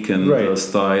technique and the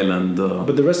style and.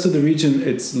 But the rest of the region,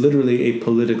 it's literally a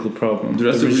political problem. The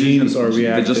rest of the regimes are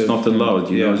reactive. They're just not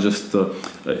allowed.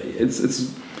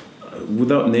 It's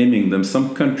without naming them.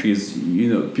 Some countries,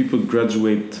 people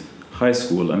graduate high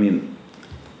school. I mean,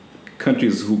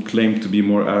 countries who claim to be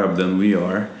more Arab than we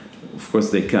are. Of course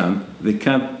they can. They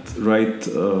can't write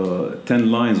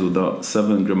 10 lines without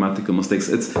 7 grammatical mistakes.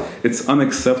 It's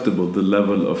unacceptable, the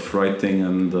level of writing,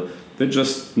 and they're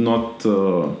just not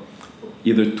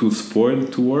either too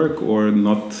spoiled to work or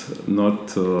not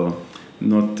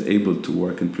able to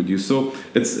work and produce. So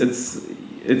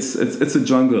it's a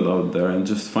jungle out there, and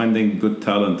just finding good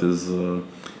talent is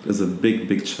a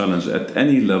big challenge at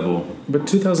any level. But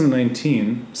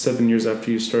 2019, 7 years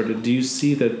after you started, do you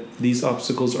see that these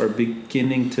obstacles are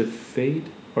beginning to fade,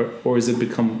 or has it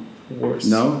become worse?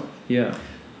 Now? Yeah.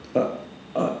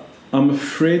 I'm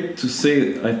afraid to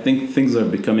say I think things are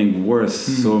becoming worse.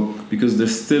 So because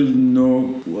there's still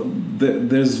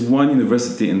there's one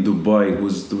university in Dubai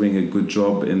who's doing a good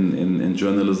job in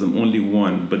journalism, only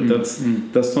one, but that's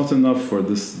not enough for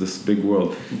this big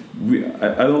world.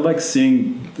 I don't like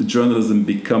seeing journalism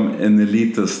become an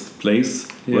elitist place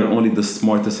where only the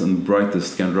smartest and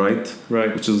brightest can write,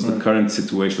 which is the current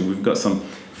situation. We've got some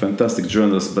fantastic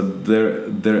journalists, but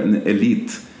they're an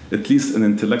elite, at least an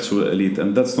intellectual elite,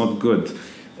 and that's not good.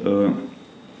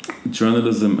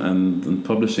 Journalism and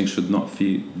publishing should not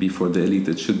be for the elite.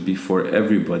 It should be for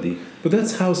everybody. But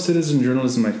that's how citizen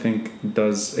journalism, I think,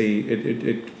 does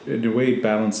it in a way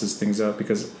balances things out,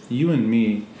 because you and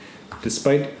me,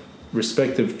 despite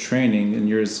respective training, and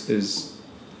yours is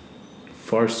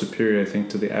far superior, I think,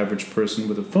 to the average person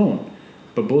with a phone,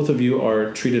 but both of you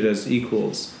are treated as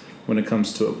equals when it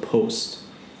comes to a post,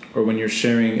 or when you're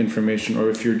sharing information, or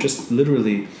if you're just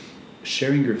literally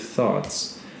sharing your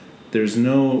thoughts. There's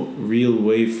no real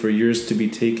way for yours to be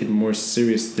taken more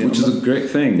seriously. Which is a great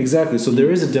thing. Exactly. So there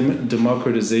is a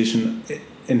democratization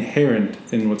inherent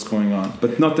in what's going on.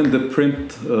 But not in the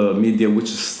print media, which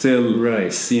is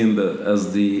still seen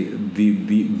as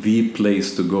the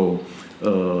place to go,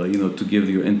 to give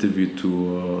your interview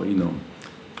to,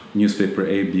 newspaper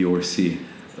A, B, or C.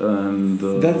 And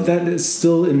that is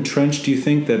still entrenched. Do you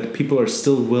think that people are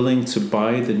still willing to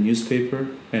buy the newspaper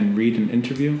and read an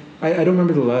interview? I don't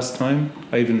remember the last time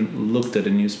I even looked at a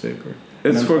newspaper.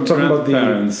 It's for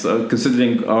grandparents.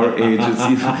 Considering our age,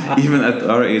 it's even at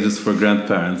our age, it's for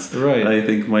grandparents. Right. I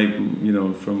think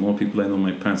from all people I know,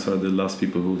 my parents are the last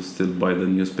people who still buy the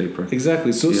newspaper.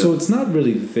 Exactly. So it's not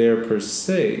really there per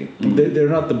se. They're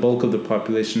not the bulk of the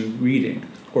population reading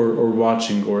or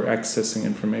watching or accessing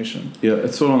information. Yeah,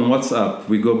 it's all on WhatsApp.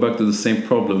 We go back to the same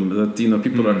problem that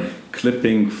people are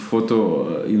clipping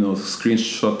photo,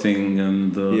 screenshotting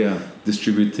and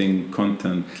distributing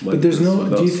content. But there's no.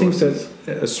 Do you think that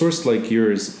a source like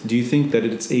yours? Do you think that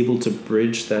it's able to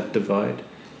bridge that divide,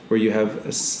 where you have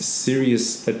a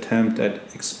serious attempt at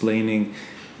explaining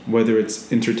whether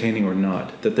it's entertaining or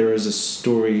not? That there is a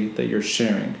story that you're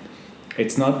sharing.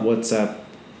 It's not WhatsApp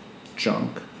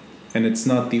junk. And it's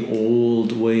not the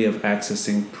old way of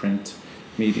accessing print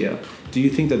media. Do you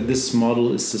think that this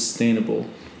model is sustainable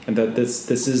and that this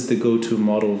is the go-to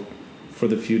model for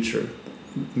the future?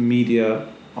 Media,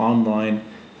 online,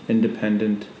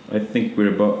 independent? I think we're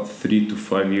about 3 to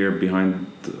 5 years behind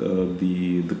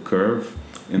the curve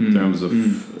in terms of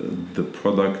the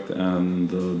product and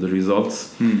the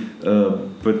results.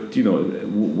 But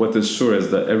what is sure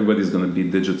is that everybody's going to be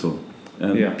digital.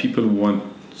 And people want...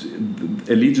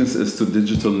 Allegiance is to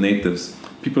digital natives.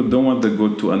 People don't want to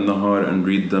go to An-Nahar and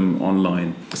read them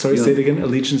online. Sorry, say it again.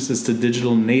 Allegiance is to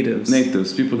digital natives.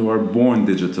 Natives, people who are born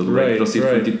digital. Right.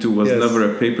 Raseef22 was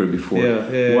never a paper before.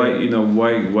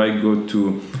 Why go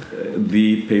to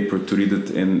the paper to read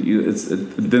it?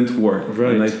 It didn't work.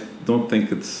 Right. And I don't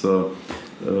think it's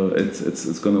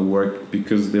going to work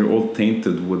because they're all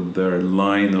tainted with their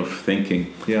line of thinking.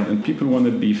 Yeah. And people want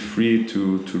to be free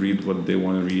to read what they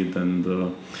want to read. And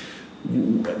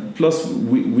plus,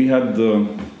 we had the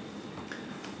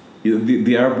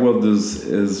Arab world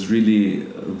is really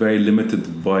very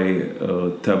limited by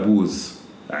taboos.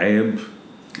 Aib,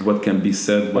 what can be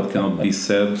said, what cannot be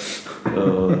said.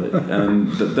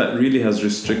 And that really has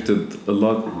restricted a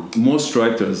lot. Most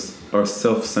writers are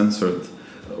self-censored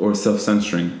or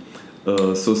self-censoring.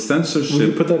 So censorship... Would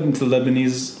you put that into the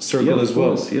Lebanese circle as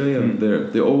well?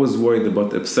 They're always worried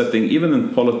about upsetting, even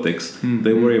in politics,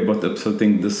 they worry about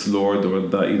upsetting this lord or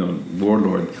that,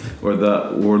 warlord, or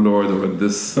that warlord, or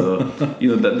this,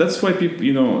 that's why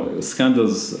people,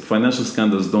 financial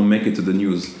scandals don't make it to the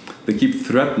news. They keep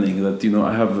threatening that,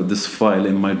 I have this file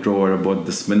in my drawer about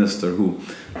this minister who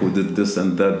did this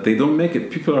and that. They don't make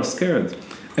it. People are scared.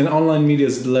 And online media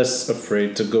is less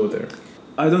afraid to go there.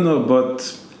 I don't know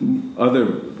about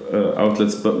other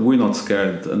outlets, but we're not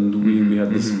scared. And we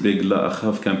had this big La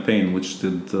Akhaf campaign, which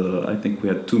did, I think we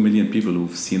had 2 million people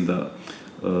who've seen that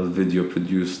video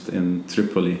produced in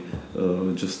Tripoli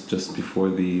just before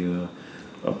the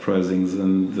uprisings.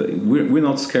 And we're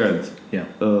not scared. Yeah.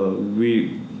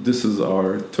 This is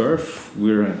our turf.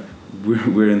 We're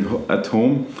at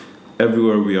home.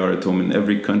 Everywhere we are at home, in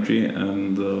every country.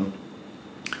 And...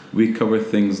 we cover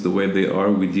things the way they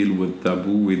are. We deal with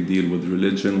taboo, we deal with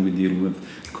religion, we deal with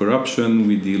corruption,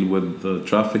 we deal with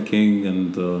trafficking,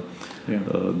 and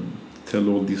tell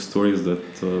all these stories that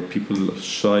people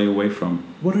shy away from.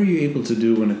 What are you able to do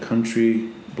when a country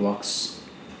blocks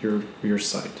your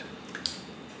site?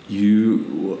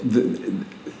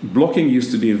 Blocking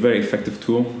used to be a very effective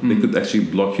tool. They could actually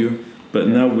block you. But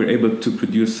now we're able to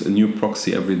produce a new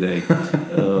proxy every day.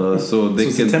 So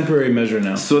it's a temporary measure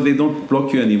now. So they don't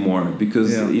block you anymore because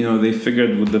they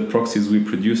figured with the proxies we're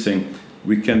producing,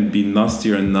 we can be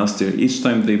nastier and nastier. Each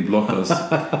time they block us,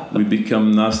 we become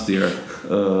nastier.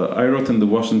 I wrote in the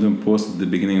Washington Post at the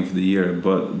beginning of the year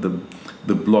about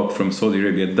the block from Saudi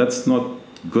Arabia. That's not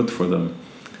good for them.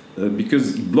 Because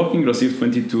blocking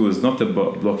Raseef22 is not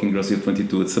about blocking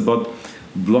Raseef22. It's about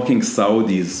blocking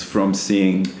Saudis from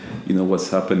seeing what's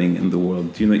happening in the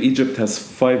world. Egypt has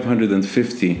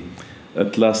 550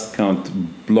 at last count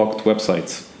blocked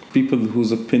websites, people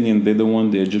whose opinion they don't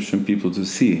want the Egyptian people to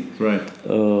see. Right.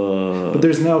 But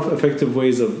there's now effective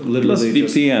ways of literally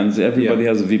plus VPNs. Everybody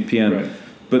has a VPN. Right.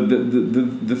 But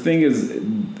the thing is,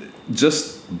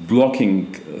 just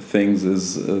blocking things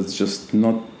is just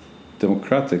not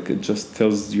democratic. It just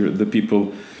tells the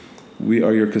people, we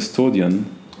are your custodian.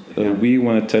 We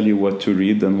want to tell you what to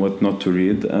read and what not to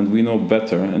read, and we know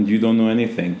better, and you don't know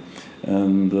anything.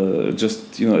 And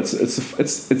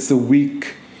it's a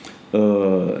weak.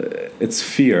 It's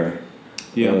fear.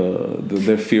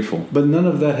 They're fearful. But none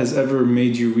of that has ever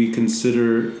made you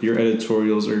reconsider your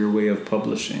editorials or your way of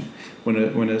publishing. When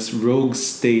a rogue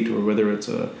state, or whether it's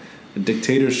a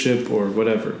dictatorship or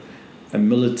whatever, a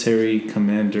military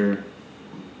commander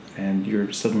and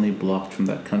you're suddenly blocked from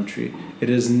that country, it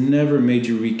has never made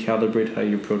you recalibrate how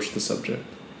you approach the subject?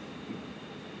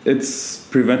 It's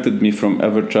prevented me from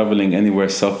ever traveling anywhere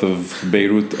south of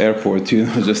Beirut airport.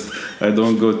 Just I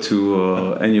don't go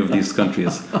to any of these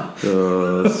countries.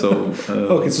 Okay, so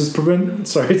it's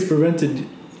prevented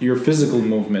your physical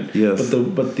movement. Yes,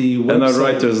 but the website, and our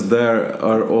writers there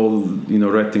are all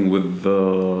writing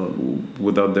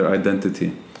without their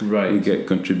identity. Right. We get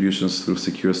contributions through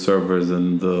secure servers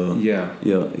and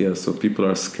so people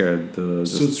are scared.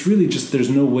 So it's really just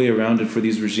there's no way around it for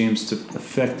these regimes to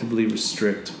effectively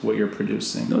restrict what you're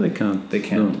producing. No, they can't. They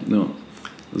can't. No.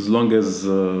 As long as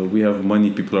we have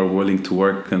money, people are willing to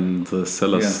work and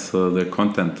sell us their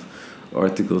content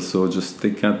articles. So just they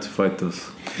can't fight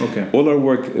us. Okay. All our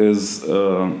work is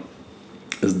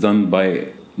done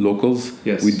by locals.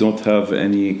 Yes. We don't have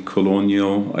any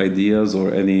colonial ideas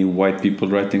or any white people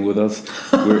writing with us.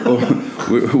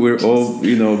 We're all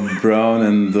brown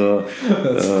and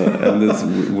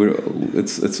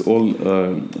it's all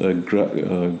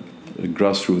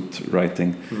grassroots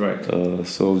writing. Right.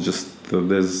 So just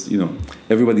there's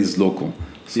everybody's local.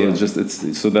 So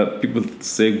it's so that people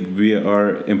say we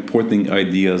are importing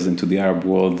ideas into the Arab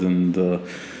world and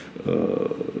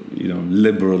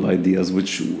liberal ideas,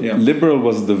 which liberal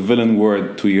was the villain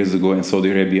word 2 years ago in Saudi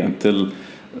Arabia until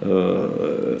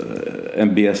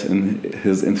MBS in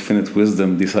his infinite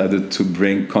wisdom decided to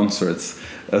bring concerts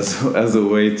as a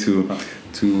way to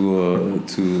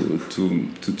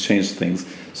change things.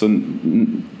 So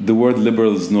the word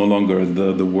liberal is no longer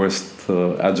the worst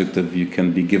adjective you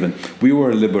can be given. We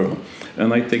were liberal,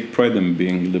 and I take pride in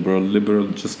being liberal. Liberal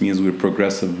just means we're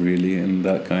progressive, really, in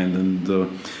that kind,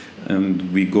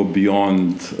 and we go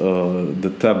beyond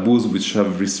the taboos which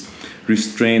have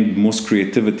restrained most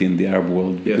creativity in the Arab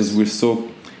world, because we're so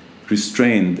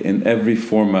restrained in every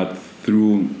format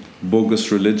through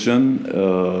bogus religion,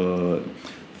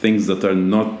 things that are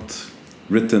not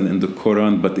written in the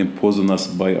Quran but imposed on us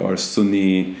by our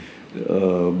Sunni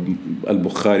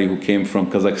Al-Bukhari, who came from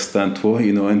Kazakhstan,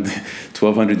 and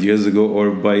 1200 years ago,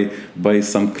 or by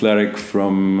some cleric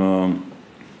from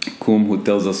Qum who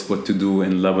tells us what to do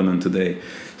in Lebanon today.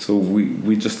 So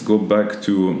we just go back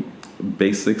to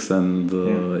basics and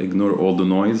ignore all the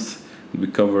noise. We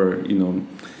cover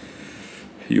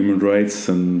human rights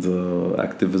and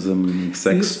activism,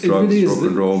 sex, drugs, really rock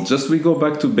and roll. Just we go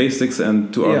back to basics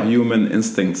and to our human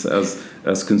instincts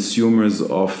as consumers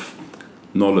of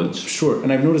knowledge. Sure,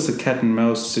 and I've noticed a cat and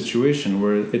mouse situation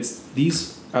where it's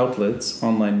these outlets,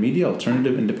 online media,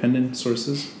 alternative, independent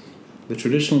sources. The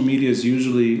traditional media is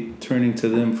usually turning to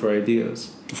them for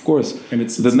ideas. Of course, and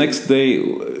it's the next day,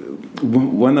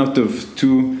 1 out of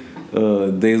 2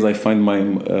 days I find my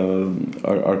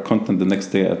our content the next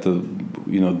day at the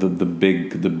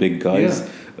big guys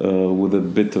with a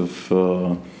bit of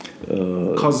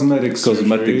cosmetics, but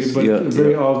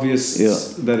very obvious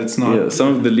that it's not. Yeah, some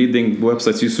of the leading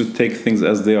websites used to take things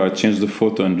as they are, change the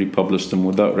photo and republish them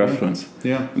without reference.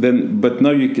 Yeah. But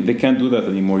now they can't do that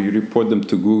anymore. You report them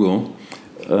to Google,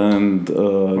 and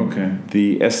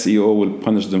the SEO will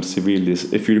punish them severely.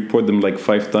 If you report them like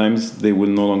 5 times, they will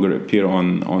no longer appear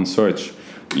on search.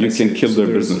 You can kill their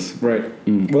business. Right.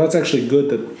 Well, that's actually good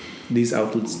that these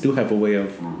outlets do have a way of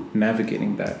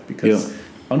navigating that, because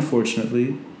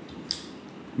unfortunately,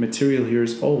 material here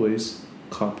is always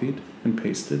copied and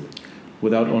pasted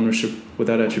without ownership,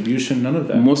 without attribution, none of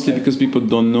that. Mostly because people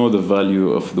don't know the value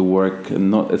of the work,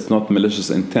 and it's not malicious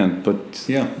intent, but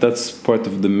that's part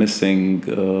of the missing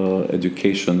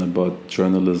education about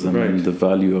journalism and the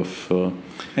value of...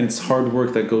 and it's hard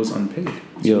work that goes unpaid.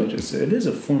 It is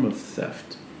a form of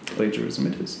theft, plagiarism,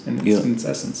 it is, in its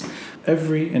essence.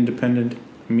 Every independent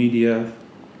media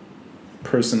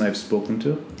person I've spoken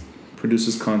to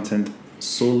produces content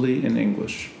solely in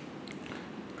English.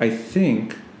 I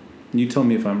think, you tell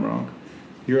me if I'm wrong,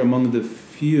 you're among the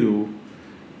few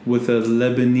with a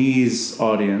Lebanese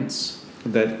audience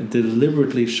that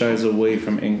deliberately shies away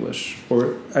from English.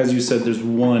 Or, as you said, there's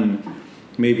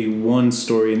maybe one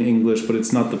story in English, but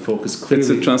it's not the focus clearly. It's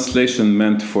a translation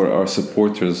meant for our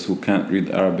supporters who can't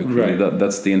read Arabic. Really. Right.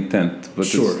 That's the intent. But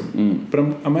But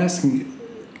I'm asking,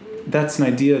 that's an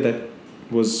idea that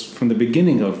was from the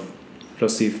beginning of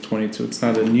Raseef22. It's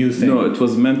not a new thing. No, it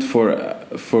was meant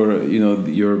for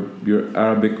your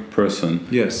Arabic person.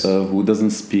 Yes. Who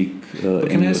doesn't speak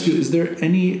English. Can I ask you, is there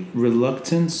any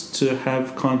reluctance to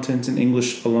have content in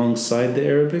English alongside the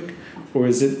Arabic, or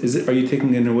are you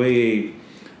taking in a way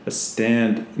a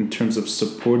stand in terms of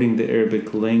supporting the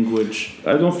Arabic language?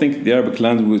 I don't think the Arabic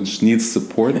language needs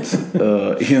support.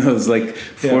 It's like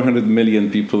 400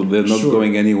 million people. They're not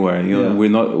going anywhere. We're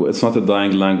not. It's not a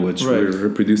dying language. Right. We're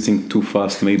reproducing too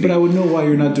fast, maybe. But I would know why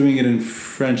you're not doing it in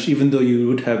French, even though you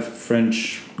would have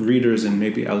French readers in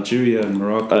maybe Algeria and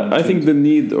Morocco. I think the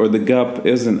need or the gap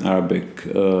is in Arabic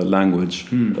language.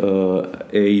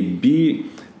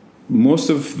 Most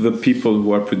of the people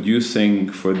who are producing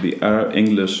for the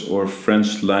English or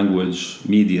French language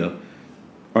media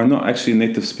are not actually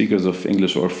native speakers of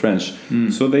English or French.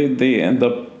 So they end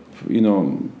up,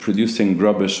 producing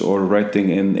rubbish or writing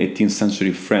in 18th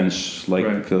century French,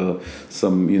 like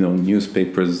some,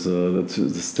 newspapers that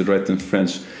still write in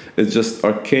French. It's just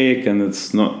archaic, and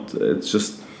it's not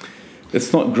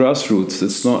grassroots.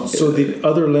 It's not. So the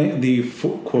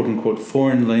quote unquote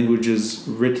foreign languages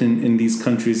written in these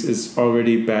countries is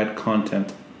already bad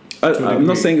content. I'm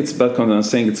not saying it's bad content. I'm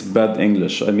saying it's bad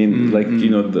English. I mean,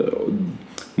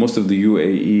 most of the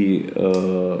UAE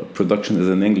production is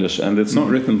in English, and it's not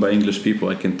written by English people.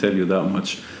 I can tell you that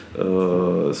much.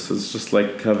 So it's just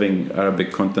like having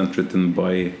Arabic content written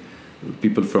by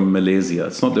people from Malaysia.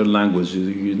 It's not their language.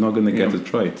 You're not going to get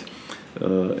it right.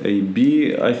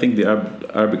 I think the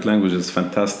Arabic language is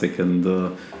fantastic and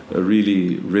a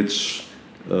really rich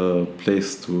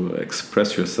place to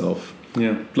express yourself.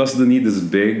 Yeah. Plus, the need is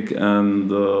big,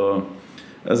 and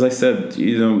as I said,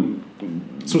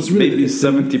 so it's really maybe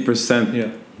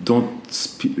 70%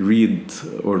 don't read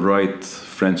or write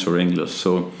French or English.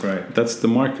 So that's the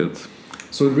market.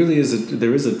 So it really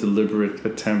there is a deliberate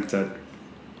attempt at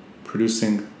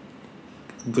producing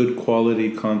good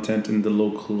quality content in the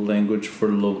local language for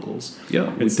locals.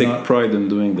 Yeah, we take pride in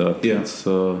doing that. Yeah.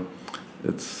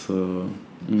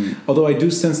 Although I do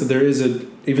sense that there is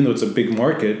even though it's a big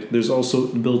market, there's also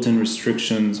built-in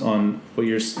restrictions on what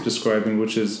you're describing,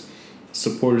 which is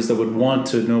supporters that would want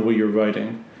to know what you're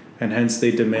writing, and hence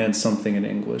they demand something in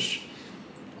English.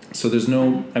 So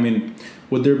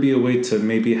would there be a way to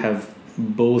maybe have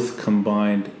both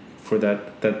combined for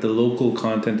that the local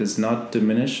content is not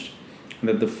diminished, and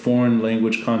that the foreign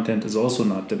language content is also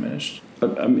not diminished?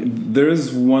 There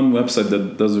is one website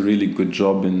that does a really good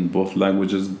job in both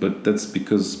languages, but that's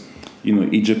because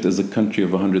Egypt is a country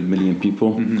of 100 million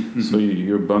people, so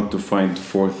you're bound to find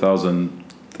 4,000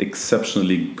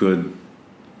 exceptionally good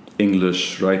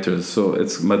English writers. So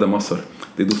it's Madam Masr.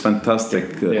 They do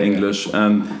fantastic English,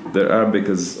 and their Arabic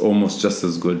is almost just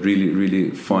as good, really,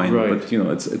 really fine. Right. But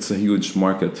it's a huge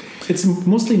market. It's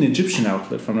mostly an Egyptian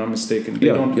outlet, if I'm not mistaken. They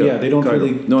don't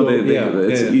really. No,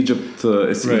 it's Egypt.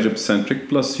 It's Egypt centric.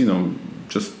 Plus,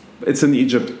 it's an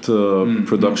Egypt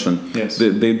production. Yes.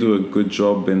 They do a good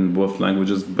job in both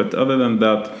languages. But other than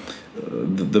that,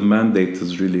 the mandate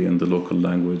is really in the local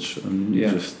language, and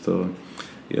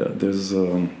there's.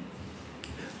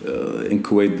 In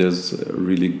Kuwait, there's a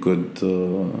really good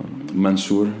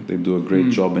Mansour. They do a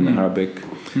great job in Arabic,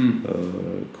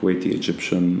 Kuwaiti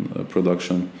Egyptian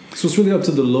production. So it's really up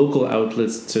to the local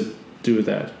outlets to do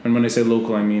that. And when I say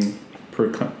local, I mean per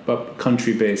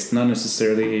country based, not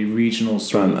necessarily a regional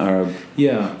sort of Arab.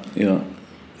 Yeah.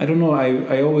 I don't know.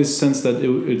 I always sense that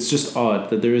it's just odd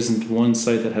that there isn't one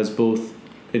site that has both.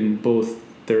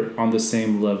 They're on the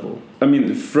same level. I mean,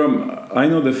 I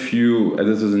know the few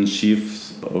editors-in-chiefs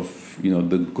of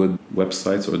the good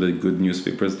websites or the good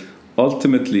newspapers.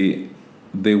 Ultimately,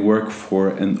 they work for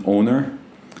an owner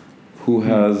who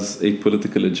has a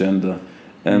political agenda,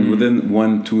 and within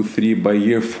 1, 2, 3, by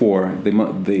year 4,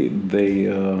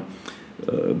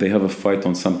 they have a fight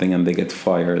on something and they get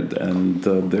fired, and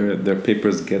their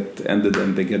papers get ended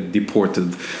and they get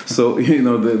deported. So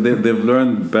they've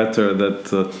learned better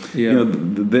that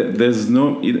there's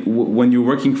no when you're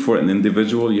working for an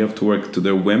individual, you have to work to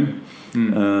their whim,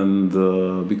 and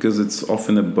because it's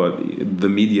often about the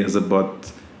media is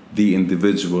about the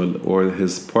individual or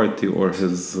his party or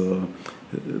his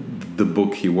the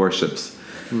book he worships.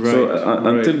 Right. So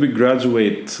until we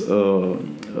graduate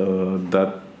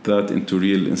that into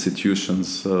real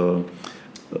institutions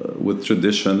with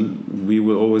tradition, we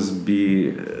will always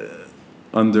be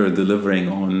under delivering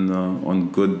on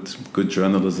good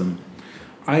journalism.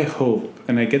 I hope,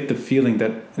 and I get the feeling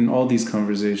that in all these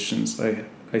conversations,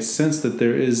 I sense that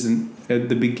there is at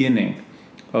the beginning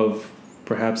of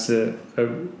perhaps an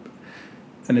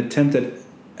attempt at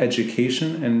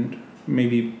education and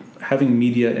maybe having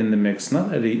media in the mix,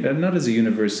 not as a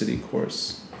university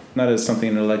course, not as something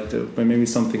an elective, but maybe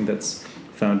something that's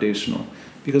foundational,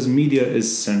 because media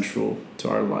is central to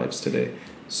our lives today.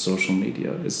 Social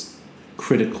media is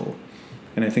critical,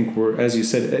 and I think as you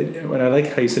said, and I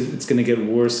like how you said it's going to get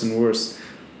worse and worse.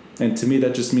 And to me,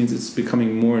 that just means it's becoming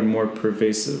more and more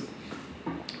pervasive.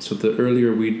 So the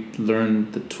earlier we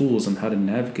learn the tools on how to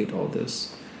navigate all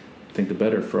this, I think the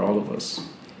better for all of us.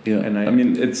 Yeah, and I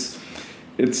mean,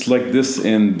 it's like this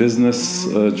in business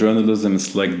journalism.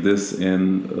 It's like this in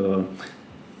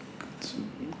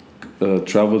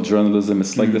travel journalism.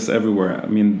 It's like this everywhere. I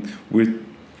mean, we're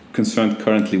concerned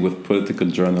currently with political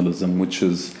journalism, which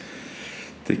is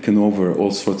taken over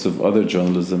all sorts of other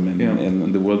journalism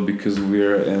in the world, because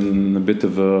we're in a bit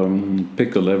of a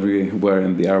pickle everywhere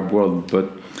in the Arab world. But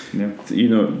you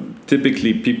know,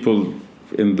 typically people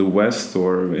in the West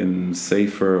or in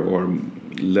safer or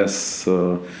less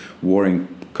warring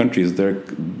countries,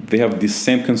 they have these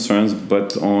same concerns,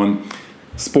 but on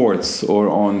sports or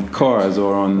on cars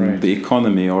or on the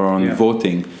economy or on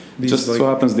voting. These just so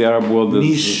happens the Arab world is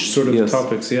niche sort of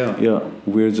topics.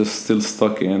 We're just still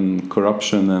stuck in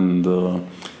corruption and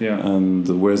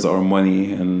where's our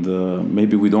money, and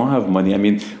maybe we don't have money. I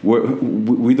mean,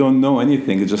 we don't know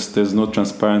anything. It's just there's no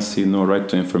transparency, no right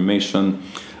to information.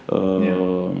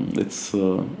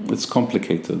 It's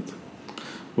complicated.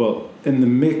 Well, in the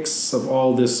mix of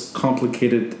all this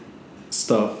complicated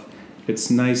stuff, it's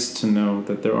nice to know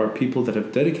that there are people that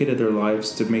have dedicated their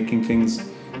lives to making things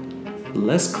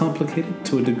less complicated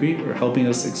to a degree, or helping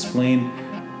us explain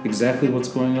exactly what's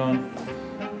going on,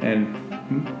 and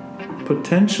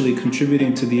potentially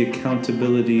contributing to the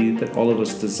accountability that all of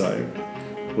us desire,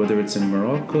 whether it's in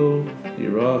Morocco,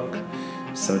 Iraq,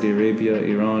 Saudi Arabia,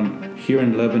 Iran, here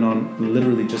in Lebanon,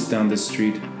 literally just down the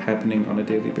street, happening on a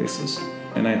daily basis.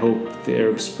 And I hope the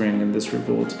Arab Spring and this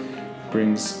revolt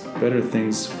brings better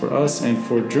things for us and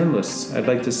for journalists. I'd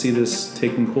like to see this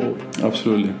taking hold.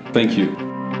 Absolutely. Thank you.